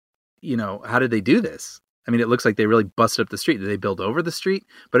this, how did they do this? I mean, it looks like they really busted up the street. Did they build over the street?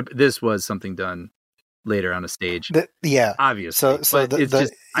 But this was something done later on a stage. Yeah. Obviously. So I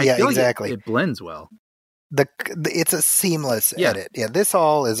feel exactly. Like it blends well. It's a seamless edit. Yeah. This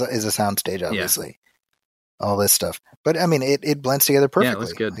all is a soundstage, obviously. Yeah. All this stuff. But I mean, it blends together perfectly. Yeah, it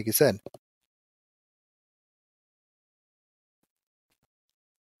looks good. Like you said.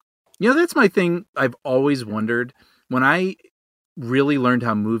 That's my thing. I've always wondered when I really learned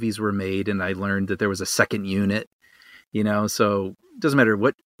how movies were made, and I learned that there was a second unit, so it doesn't matter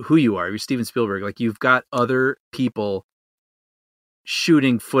who you are. You're Steven Spielberg. Like, you've got other people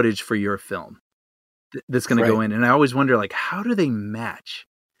shooting footage for your film that's going to go in. And I always wonder, like, how do they match?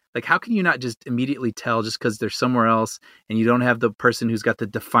 Like, how can you not just immediately tell just because they're somewhere else and you don't have the person who's got the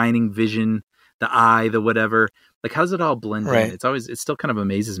defining vision, the eye, the whatever? Like, how does it all blend in? It still kind of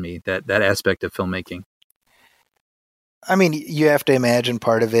amazes me, that aspect of filmmaking. I mean, you have to imagine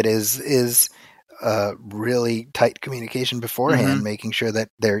part of it is really tight communication beforehand, making sure that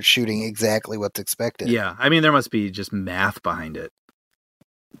they're shooting exactly what's expected. Yeah. I mean, there must be just math behind it,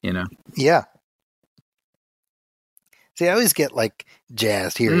 Yeah. See, I always get like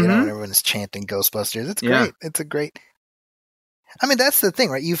jazzed here, when everyone's chanting Ghostbusters. It's great. Yeah. It's a great... I mean, that's the thing,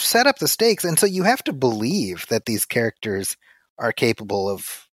 right? You've set up the stakes, and so you have to believe that these characters are capable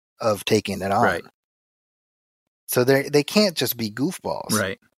of taking it on. Right. So they can't just be goofballs.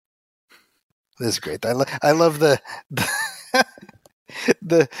 Right. This is great. I love the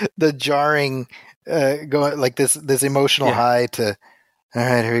the jarring going like this emotional high to, all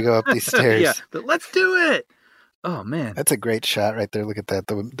right, here we go up these stairs. Yeah, but let's do it. Oh man, that's a great shot right there. Look at that,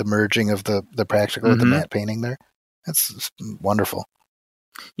 the merging of the practical with the matte painting there. That's wonderful.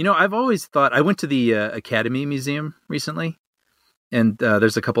 I've always thought, I went to the Academy Museum recently, and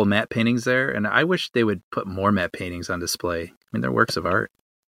there's a couple of matte paintings there, and I wish they would put more matte paintings on display. I mean, they're works of art.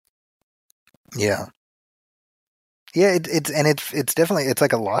 Yeah. Yeah, it's definitely, it's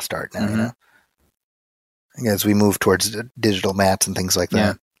like a lost art now, as we move towards digital mattes and things like that.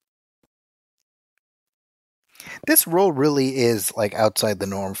 Yeah. This role really is like outside the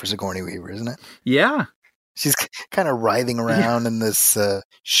norm for Sigourney Weaver, isn't it? Yeah. She's kind of writhing around in this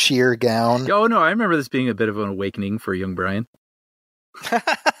sheer gown. Oh, no, I remember this being a bit of an awakening for young Brian.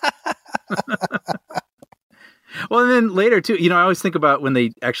 Well, and then later, too, I always think about when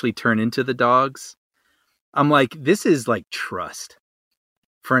they actually turn into the dogs. I'm like, this is like trust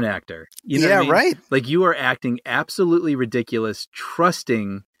for an actor. You know what I mean? Right. Like, you are acting absolutely ridiculous,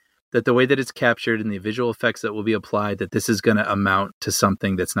 trusting that the way that it's captured and the visual effects that will be applied, that this is going to amount to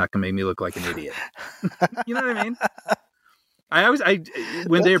something that's not going to make me look like an idiot. You know what I mean?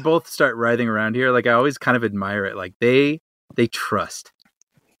 When they both start writhing around here, like, I always kind of admire it. Like, they trust,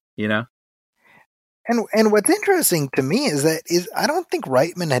 And what's interesting to me is I don't think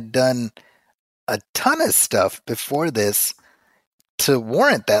Reitman had done a ton of stuff before this to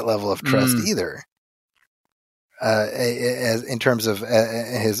warrant that level of trust either. As in terms of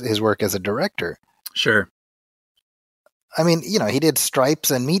his work as a director. Sure. I mean, he did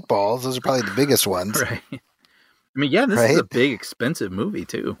Stripes and Meatballs. Those are probably the biggest ones. Right. I mean, yeah, this is a big, expensive movie,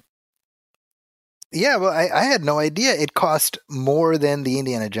 too. Yeah, well, I had no idea it cost more than the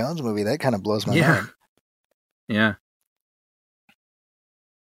Indiana Jones movie. That kind of blows my mind. Yeah.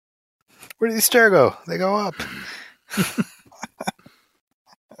 Where do these stairs go? They go up.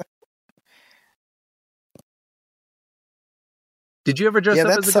 Did you ever dress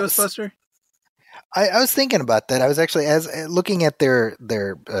up as a Ghostbuster? I was thinking about that. I was actually looking at their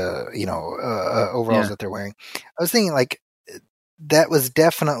overalls that they're wearing. I was thinking like that was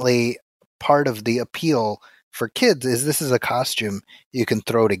definitely part of the appeal for kids. This is a costume you can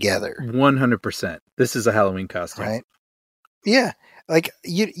throw together. 100%. This is a Halloween costume, right? Yeah, like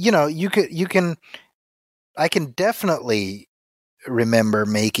you can I can definitely remember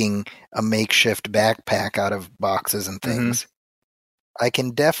making a makeshift backpack out of boxes and things. I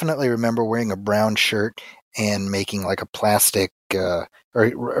can definitely remember wearing a brown shirt and making like a plastic, or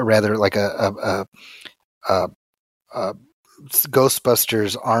rather like a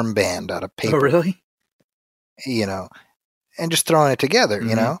Ghostbusters armband out of paper. Oh, really? You know, and just throwing it together,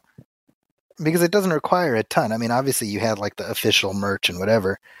 you know, because it doesn't require a ton. I mean, obviously you had like the official merch and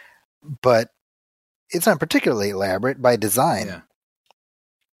whatever, but it's not particularly elaborate by design. Yeah.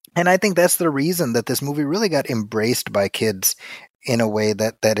 And I think that's the reason that this movie really got embraced by kids in a way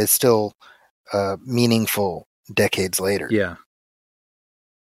that is still meaningful decades later. Yeah.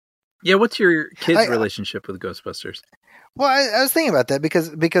 Yeah. What's your kid's relationship with Ghostbusters? Well, I was thinking about that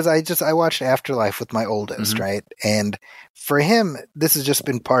because I watched Afterlife with my oldest, right? And for him, this has just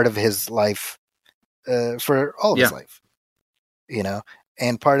been part of his life for all of his life, you know?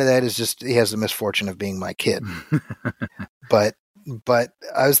 And part of that is just he has the misfortune of being my kid. But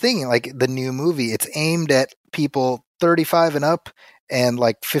I was thinking, like, the new movie, it's aimed at people 35 and up and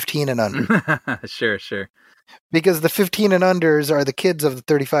like 15 and under. Sure. Because the 15 and unders are the kids of the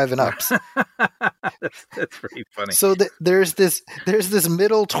 35 and ups. That's pretty funny. So there's this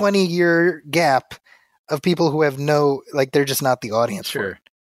middle 20-year gap of people who have no, like, they're just not the audience for it.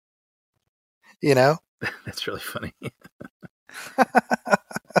 You know? That's really funny.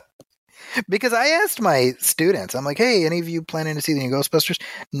 Because I asked my students, I'm like, hey, any of you planning to see the new Ghostbusters?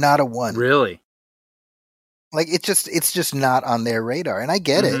 Not a one. Really? Like, it's just not on their radar. And I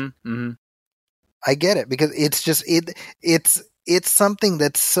get it. I get it because it's just it's something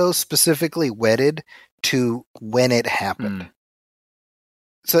that's so specifically wedded to when it happened.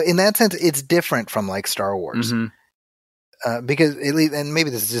 So in that sense, it's different from like Star Wars, because at least, and maybe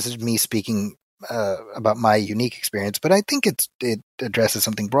this is just me speaking about my unique experience, but I think it addresses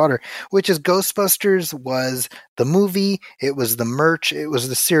something broader, which is Ghostbusters was the movie, it was the merch, it was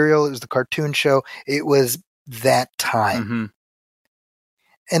the cereal, it was the cartoon show, it was that time.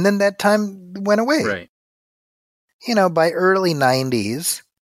 And then that time went away. Right. You know, by early 90s,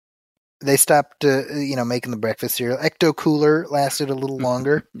 they stopped, making the breakfast cereal. Ecto Cooler lasted a little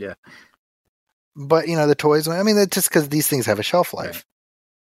longer. Yeah. But, you know, the toys, I mean, that's just because these things have a shelf life.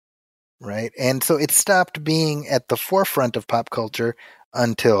 Right. And so it stopped being at the forefront of pop culture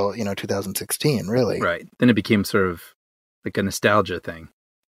until, 2016, really. Right. Then it became sort of like a nostalgia thing.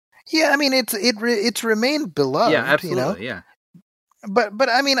 Yeah. I mean, it's remained beloved. Yeah, absolutely. Yeah. But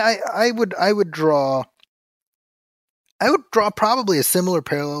I mean, I would draw probably a similar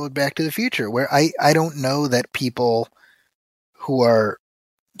parallel with Back to the Future, where I don't know that people who are,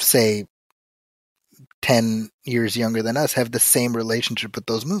 say, 10 years younger than us have the same relationship with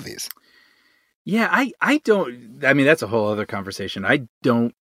those movies. Yeah, I don't. I mean, that's a whole other conversation. I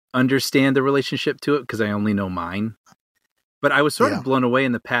don't understand the relationship to it because I only know mine. But I was sort of blown away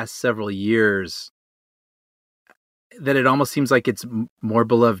in the past several years that it almost seems like it's more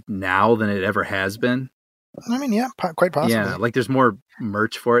beloved now than it ever has been. I mean, yeah, quite possibly. Yeah, like there's more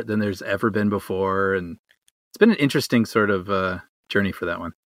merch for it than there's ever been before. And it's been an interesting sort of journey for that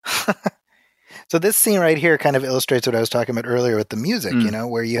one. So this scene right here kind of illustrates what I was talking about earlier with the music,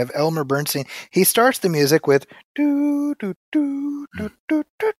 where you have Elmer Bernstein. He starts the music with do, do, do, do, do,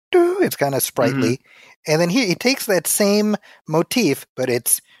 do, do. It's kind of sprightly. And then he takes that same motif, but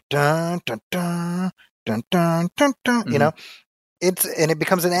it's dun, dun, dun, dun, dun, dun, dun, and it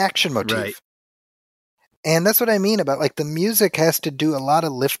becomes an action motif. Right. And that's what I mean about, like, the music has to do a lot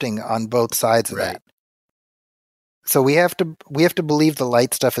of lifting on both sides of that. So we have to believe the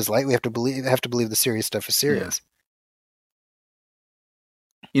light stuff is light. We have to believe the serious stuff is serious.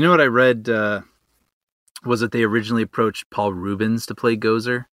 Yeah. You know what I read was that they originally approached Paul Rubens to play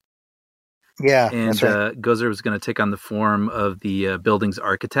Gozer. Yeah, and that's right. Gozer was going to take on the form of the building's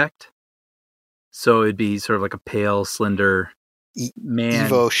architect. So it'd be sort of like a pale, slender man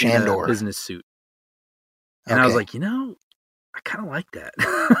Ivo in Shandor a business suit. And I was like, I kind of like that.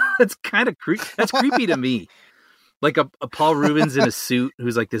 That's kind of creepy. That's creepy to me. Like a Paul Rubens in a suit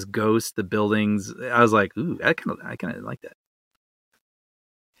who's like this ghost, the buildings. I was like, ooh, I kind of like that.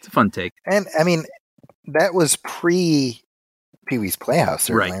 It's a fun take. And I mean, that was pre Pee-wee's Playhouse,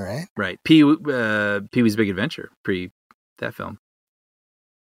 certainly, right? Right. Pee-wee's Big Adventure, pre that film.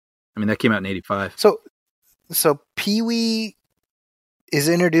 I mean, that came out in 1985. So Pee-wee is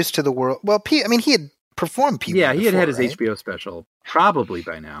introduced to the world. Well, he had performed Pee-wee. Yeah, he had his right? HBO special probably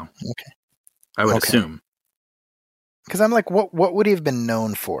by now. Okay. I would assume. Because I'm like, what would he have been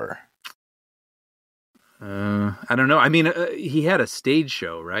known for? I don't know. I mean, he had a stage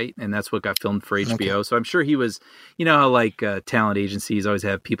show, right? And that's what got filmed for HBO. Okay. So I'm sure he was, how like talent agencies always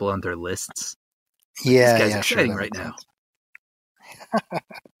have people on their lists. Yeah, This guy's yeah, exciting that right makes now.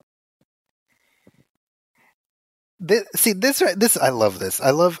 sense. This I love this.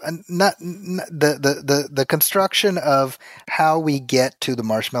 I love the construction of how we get to the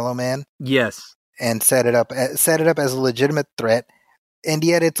Marshmallow Man Yes. and set it up as a legitimate threat, and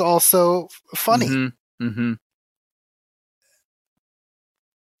yet it's also funny. Mm-hmm. Mm-hmm.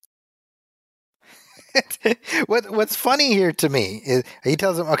 What's funny here to me is he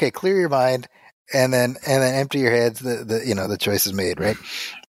tells him, "Okay, clear your mind, and then empty your heads. The choice is made, right?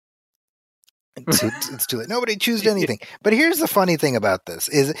 It's too late. Nobody chooses anything." But here's the funny thing about this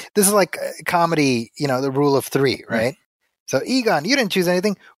is like comedy, the rule of three, right? So Egon, you didn't choose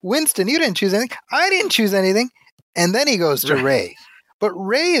anything. Winston, you didn't choose anything. I didn't choose anything. And then he goes to Ray, but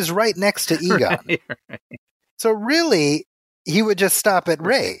Ray is right next to Egon. Right. So really, he would just stop at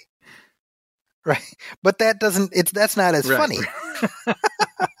Ray. Right, but that's not as funny.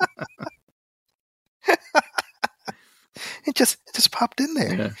 It just popped in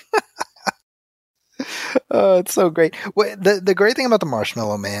there. Yeah. Oh, it's so great. The great thing about the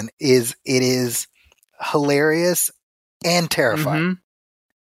Marshmallow Man is it is hilarious and terrifying. Mm-hmm.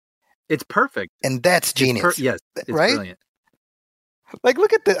 It's perfect, and that's genius. Yes, it's right? Brilliant. Like,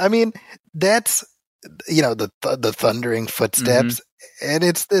 look at I mean, that's the thundering footsteps. Mm-hmm. And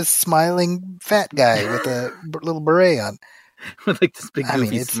it's this smiling fat guy with a little beret on, with like this big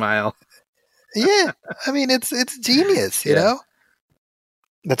goofy smile. Yeah, I mean it's genius, you know.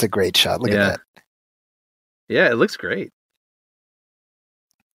 That's a great shot. Look at that. Yeah, it looks great.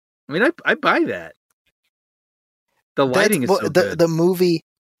 I mean, I buy that. The lighting is so good. The movie.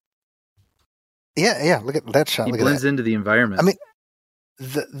 Yeah. Look at that shot. He look blends at that. into the environment. I mean,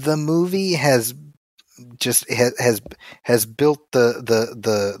 the movie has built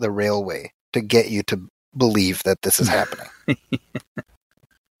the railway to get you to believe that this is happening.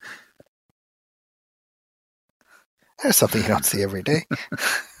 There's something you don't see every day.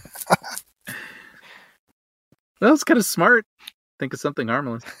 Well, it's kind of smart. Think of something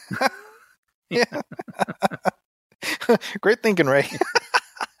harmless. Yeah. Great thinking, Ray.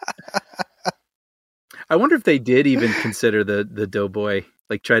 I wonder if they did even consider the doughboy,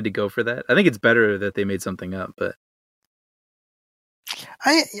 like tried to go for that. I think it's better that they made something up, but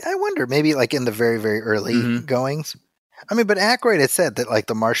I wonder, maybe like in the very, very early goings. I mean, but Aykroyd had said that like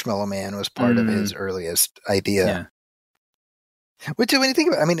the Marshmallow Man was part of his earliest idea. Yeah. Which, when you think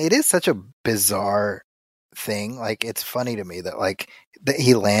about it, I mean, it is such a bizarre thing. Like, it's funny to me that like that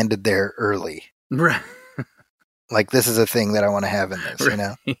he landed there early. Right. Like, this is a thing that I want to have in this, you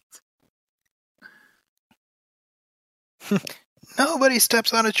know? Nobody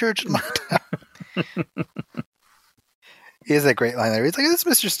steps on a church in my town. He has that great line there. He's like, "This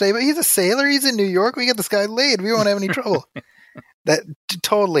is Mr. Stay, but he's a sailor. He's in New York. We get this guy laid. We won't have any trouble." That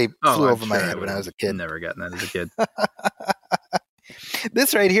totally flew over my head when I was a kid. Never gotten that as a kid.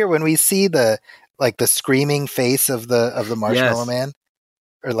 This right here, when we see the screaming face of the Marshmallow Man,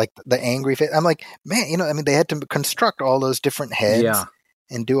 or like the angry face, I'm like, man, I mean, they had to construct all those different heads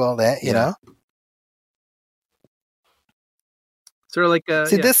and do all that, you know. Sort of like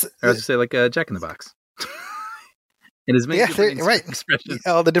this. I was gonna say like Jack in the Box. It is right. Expressions.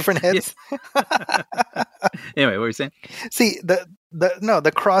 All the different heads. Anyway, what were you saying? See,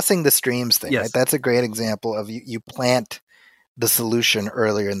 the crossing the streams thing. Yes. Right? That's a great example of you plant the solution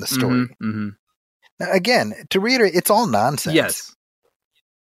earlier in the story. Mm-hmm. Now, again, to reiterate, it's all nonsense. Yes.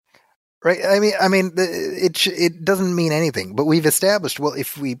 Right. I mean, it doesn't mean anything. But we've established, well,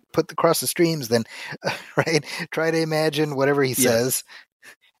 if we put across the streams, then right, try to imagine whatever he says.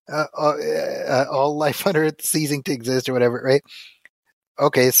 All life on Earth ceasing to exist, or whatever. Right.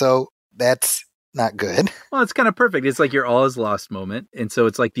 Okay, so that's not good. Well, it's kind of perfect. It's like your all is lost moment, and so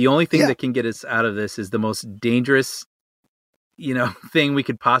it's like the only thing that can get us out of this is the most dangerous, thing we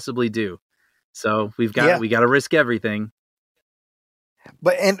could possibly do. So we got to risk everything.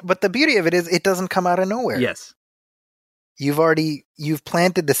 But the beauty of it is it doesn't come out of nowhere. Yes. You've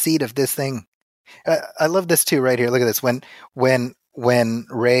planted the seed of this thing. I love this too right here. Look at this. When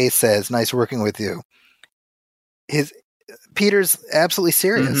Ray says, "Nice working with you," Peter's absolutely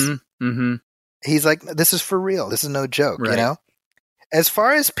serious. Mm-hmm. Mm-hmm. He's like, "This is for real. This is no joke." Right. As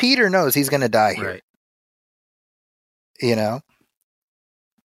far as Peter knows, he's going to die here. Right.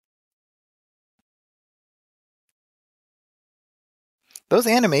 Those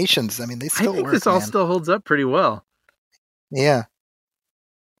animations, I mean, they still work. This all still holds up pretty well. Yeah.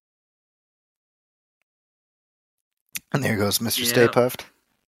 And there goes Mr. Stay Puft.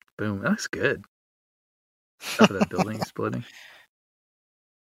 Boom. That looks good. Top of that building exploding.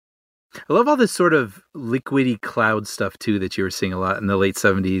 I love all this sort of liquidy cloud stuff, too, that you were seeing a lot in the late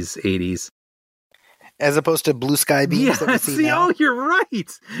 70s, 80s. As opposed to blue sky beams that we see now. Oh, you're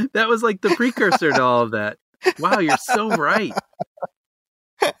right. That was like the precursor to all of that. Wow, you're so right.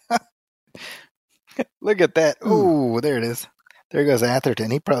 Look at that. Oh, there it is. There goes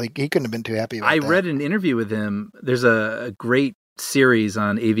Atherton. He couldn't have been too happy about that. I read an interview with him. There's a great series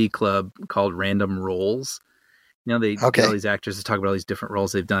on AV Club called Random Roles. You know, they get all these actors to talk about all these different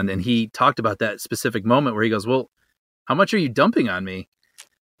roles they've done. And he talked about that specific moment where he goes, well, how much are you dumping on me?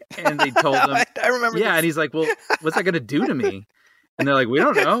 And they told him, I remember. Yeah. This. And he's like, well, what's that going to do to me? And they're like, we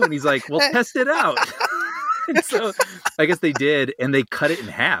don't know. And he's like, well, test it out. And so I guess they did. And they cut it in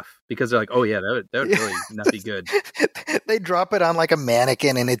half because they're like, oh yeah, that would really not be good. They drop it on like a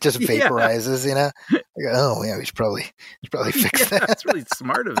mannequin and it just vaporizes, you know? Like, oh yeah, we should probably fix that. That's really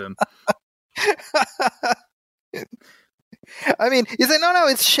smart of him. I mean, you say, no,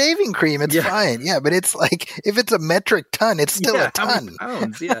 it's shaving cream. It's fine. Yeah, but it's like, if it's a metric ton, it's still a ton. How many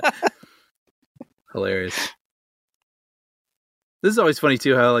pounds? Yeah. Hilarious. This is always funny,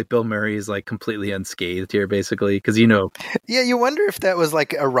 too, how like Bill Murray is like completely unscathed here, basically, because Yeah, you wonder if that was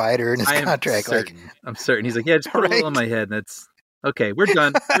like a rider in his contract. I'm certain. He's like, yeah, just put a little on my head. And that's, okay, we're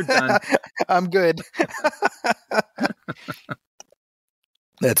done. We're done. I'm good.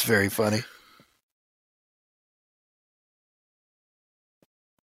 That's very funny.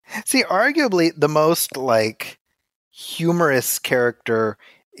 See, arguably the most like humorous character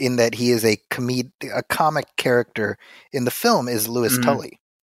in that he is a comic character in the film is Louis Tully.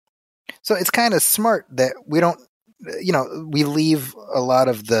 So it's kind of smart that we don't, we leave a lot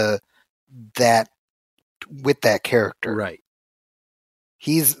of that with that character. Right.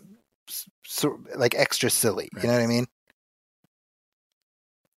 He's like extra silly. Right. You know what I mean?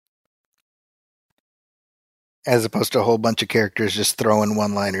 As opposed to a whole bunch of characters just throwing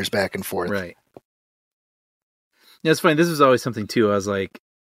one-liners back and forth. Right. Yeah, it's funny. This was always something too. I was like,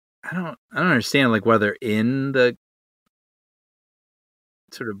 I don't understand like whether in the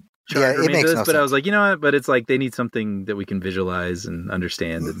sort of charter it makes this, no but sense. I was like, you know what? But it's like they need something that we can visualize and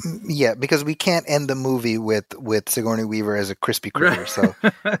understand. Yeah, because we can't end the movie with Sigourney Weaver as a crispy critter. Right. So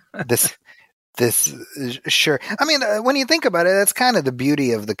this sure. I mean, when you think about it, that's kind of the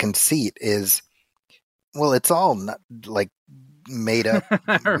beauty of the conceit is. Well, it's all not like made up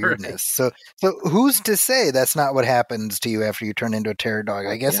weirdness. Right. So who's to say that's not what happens to you after you turn into a terror dog?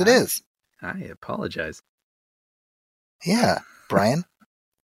 I guess it is. I apologize. Yeah, Brian.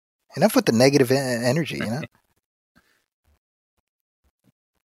 Enough with the negative energy, you know?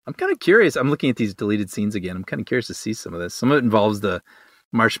 I'm kind of curious. I'm looking at these deleted scenes again. I'm kind of curious to see some of this. Some of it involves the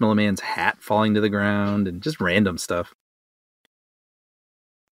Marshmallow Man's hat falling to the ground and just random stuff.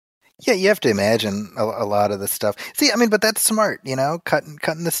 Yeah, you have to imagine a lot of this stuff. See, I mean, but that's smart,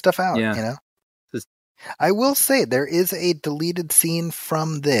 cutting this stuff out, I will say there is a deleted scene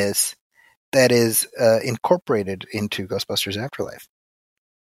from this that is incorporated into Ghostbusters Afterlife.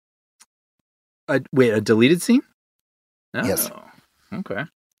 Wait, a deleted scene? Oh, yes. Okay.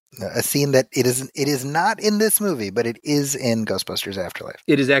 A scene that it is not in this movie, but it is in Ghostbusters Afterlife.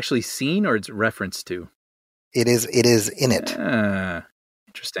 It is actually seen, or it's referenced to? It is in it.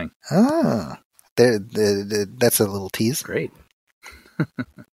 Interesting. Ah, that's a little tease. Great.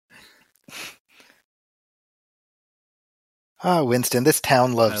 Winston, this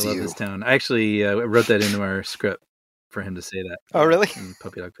town loves you. I love this town. I actually wrote that into our script for him to say that. Oh, really? In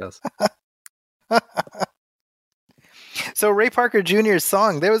Puppy Dog Pals. So Ray Parker Jr.'s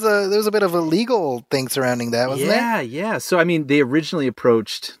song, there was a bit of a legal thing surrounding that, wasn't there? Yeah. So I mean, they originally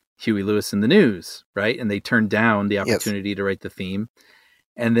approached Huey Lewis and the News, right? And they turned down the opportunity to write the theme.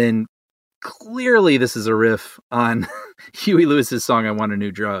 And then clearly this is a riff on Huey Lewis's song, I Want a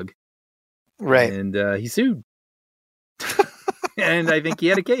New Drug. Right. And he sued. And I think he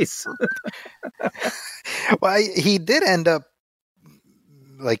had a case. Well, he did end up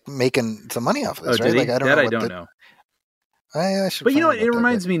like making some money off of this, right? Did he? Like, I don't know. I should. But you know what? It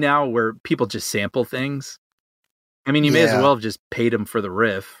reminds me now where people just sample things. I mean, you may as well have just paid him for the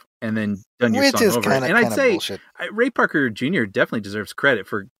riff and then done your song over. And I'd say Ray Parker Jr. definitely deserves credit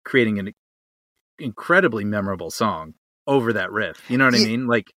for creating an incredibly memorable song over that riff. You know what I mean?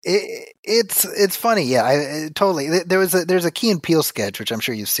 Like it's funny. Yeah, I totally. There's a Key and Peele sketch, which I'm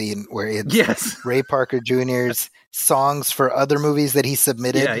sure you've seen, where it's Ray Parker Jr.'s songs for other movies that he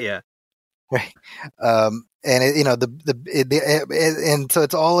submitted. Yeah. Right. And and so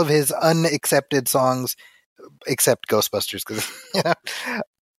it's all of his unaccepted songs except Ghostbusters, because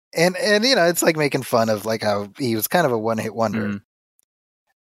and it's like making fun of like how he was kind of a one-hit wonder. Mm.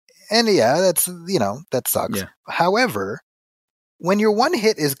 And that's that sucks. Yeah. However, when your one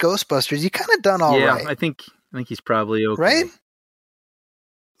hit is Ghostbusters, you kind of done all right. I think he's probably okay. Right?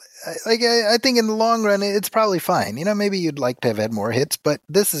 I think in the long run, it's probably fine. You know, maybe you'd like to have had more hits, but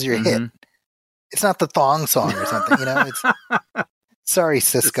this is your hit. It's not the thong song or something. You know, it's sorry,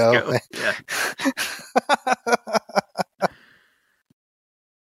 Cisco. Yeah.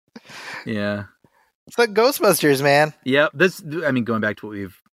 Yeah. It's like Ghostbusters, man. Yeah. Going back to what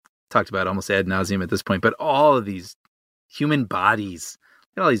we've talked about almost ad nauseum at this point, but all of these human bodies,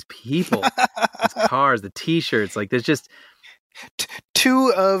 all these people, these cars, the T-shirts, like there's just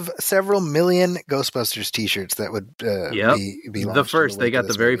 2 of several million Ghostbusters T-shirts that would be launched. The first. They got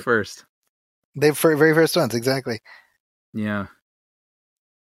the very first. They very first ones, exactly. Yeah.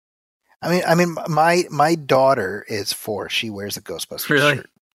 I mean, my daughter is 4. She wears a Ghostbusters shirt.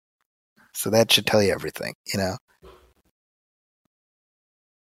 So that should tell you everything, you know?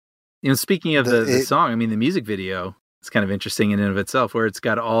 You know, speaking of the song, I mean, the music video is kind of interesting in and of itself, where it's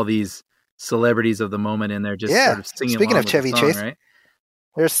got all these celebrities of the moment in there just sort of singing Speaking along of with Chevy the song, Chase, right?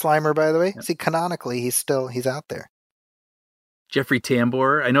 There's Slimer, by the way. See, canonically, he's out there. Jeffrey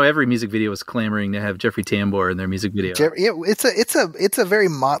Tambor. I know every music video is clamoring to have Jeffrey Tambor in their music video. It's a very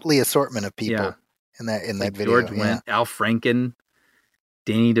motley assortment of people in that video. George Wendt, Al Franken,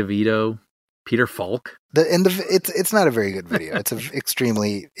 Danny DeVito, Peter Falk. It's not a very good video. It's an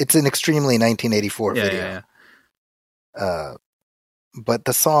extremely 1984 video. Yeah. But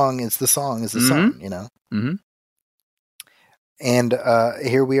the song is the song, you know. Mm-hmm. And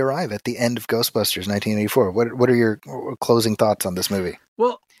here we arrive at the end of Ghostbusters 1984. What are your closing thoughts on this movie?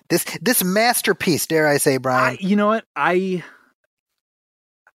 Well, this masterpiece, dare I say, Brian? You know what?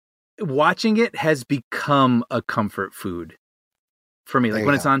 Watching it has become a comfort food for me. Like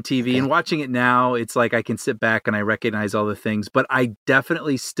when it's on TV and watching it now, it's like I can sit back and I recognize all the things, but I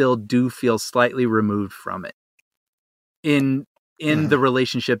definitely still do feel slightly removed from it in the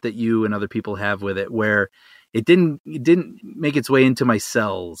relationship that you and other people have with it, where it didn't make its way into my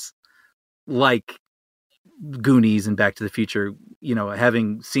cells like Goonies and Back to the Future, you know,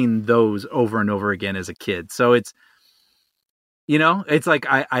 having seen those over and over again as a kid. So it's, you know, it's like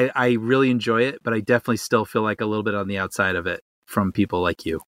I really enjoy it, but I definitely still feel like a little bit on the outside of it from people like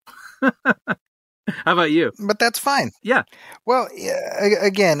you. How about you? But that's fine. Yeah. Well,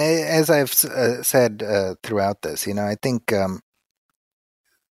 again, as I've said throughout this, you know, I think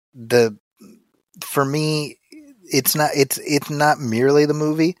for me, it's not merely the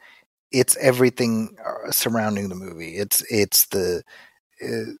movie; it's everything surrounding the movie. It's the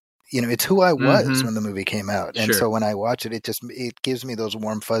you know, it's who I was when the movie came out, and so when I watch it, it gives me those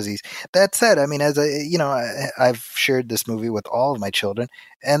warm fuzzies. That said, I mean, I've shared this movie with all of my children,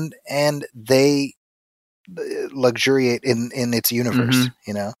 and they luxuriate in its universe,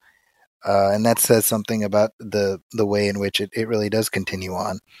 you know. And that says something about the way in which it really does continue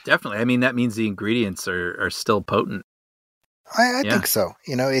on. Definitely. I mean, that means the ingredients are still potent. I think so.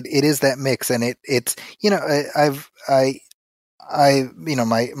 You know, it is that mix, and it's, you know, you know,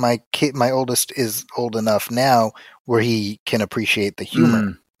 my kid, my oldest is old enough now where he can appreciate the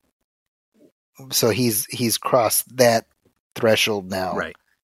humor. So he's crossed that threshold now, right,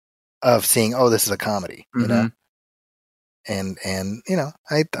 of seeing, oh, this is a comedy, you know. And you know,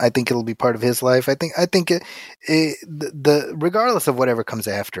 I think it'll be part of his life. I think the regardless of whatever comes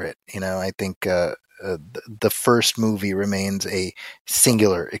after it, you know, I think the first movie remains a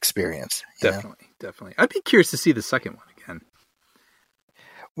singular experience. Definitely. I'd be curious to see the second one again.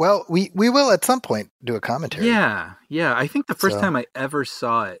 Well, we will at some point do a commentary. Yeah. I think the first time I ever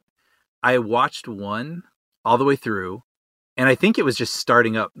saw it, I watched one all the way through, and I think it was just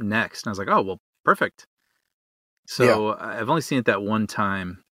starting up next. And I was like, oh, well, perfect. So I've only seen it that one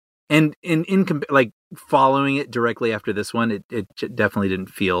time, and like following it directly after this one, it definitely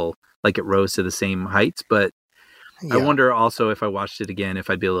didn't feel like it rose to the same heights. But I wonder also if I watched it again, if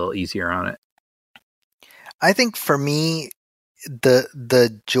I'd be a little easier on it. I think for me,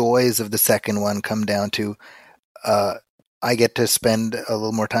 the joys of the second one come down to I get to spend a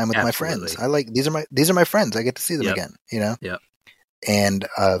little more time with my friends. I like these are my friends. I get to see them again. You know. Yeah. And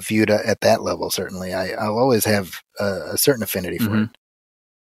viewed at that level, certainly, I'll always have a certain affinity for it,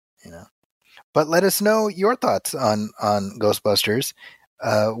 you know. But let us know your thoughts on Ghostbusters.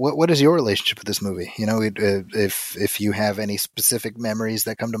 What is your relationship with this movie? You know, if you have any specific memories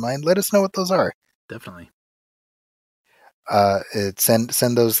that come to mind, let us know what those are. Definitely.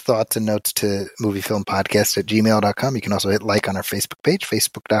 Send those thoughts and notes to moviefilmpodcast@gmail.com. You can also hit like on our Facebook page,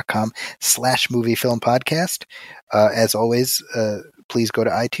 facebook.com/moviefilmpodcast. As always, please go to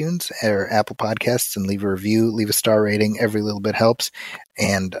iTunes or Apple Podcasts and leave a review, leave a star rating. Every little bit helps.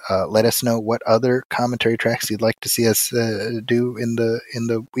 And let us know what other commentary tracks you'd like to see us do in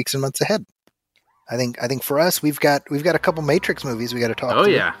the weeks and months ahead. I think for us, we've got a couple Matrix movies we got to talk. Oh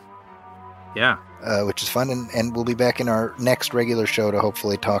yeah. Yeah. Which is fun. And we'll be back in our next regular show to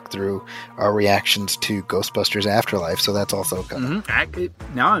hopefully talk through our reactions to Ghostbusters Afterlife. So that's also coming.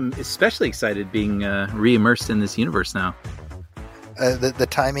 Now I'm especially excited being re-immersed in this universe now. The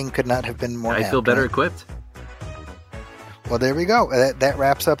timing could not have been more I feel better equipped. Well, there we go. That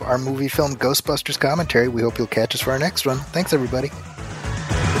wraps up our movie film Ghostbusters commentary. We hope you'll catch us for our next one. Thanks, everybody.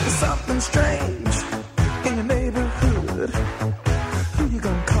 There's something strange in your neighborhood. Who you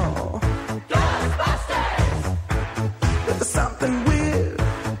gonna call? Ghostbusters! There's something weird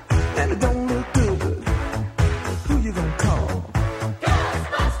and it don't look good. Who you gonna call?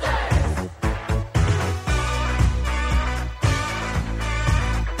 Ghostbusters!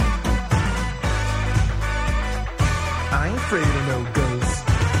 I ain't afraid of no ghosts.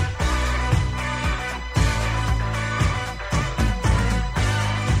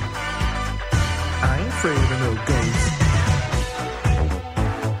 I ain't afraid of no ghosts.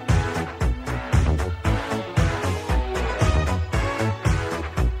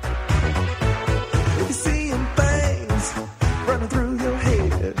 If you're seeing things running through your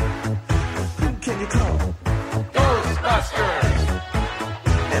head, who can you call? Ghostbusters!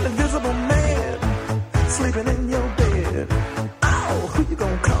 An invisible man sleeping in your bed. Oh, who you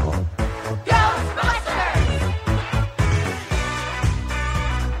gonna call? Ghostbusters!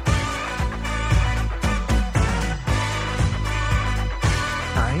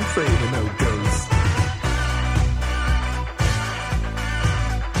 I ain't afraid of no ghosts.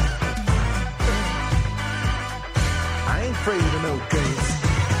 I ain't afraid of no ghosts.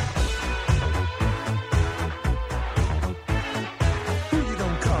 Who you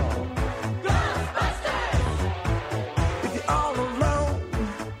gonna call? If you're all alone,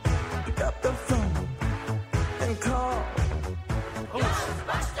 pick up the phone and call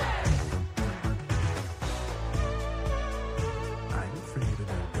Ghostbusters. I ain't afraid of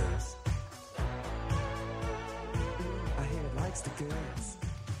no ghosts. I hear it likes to go.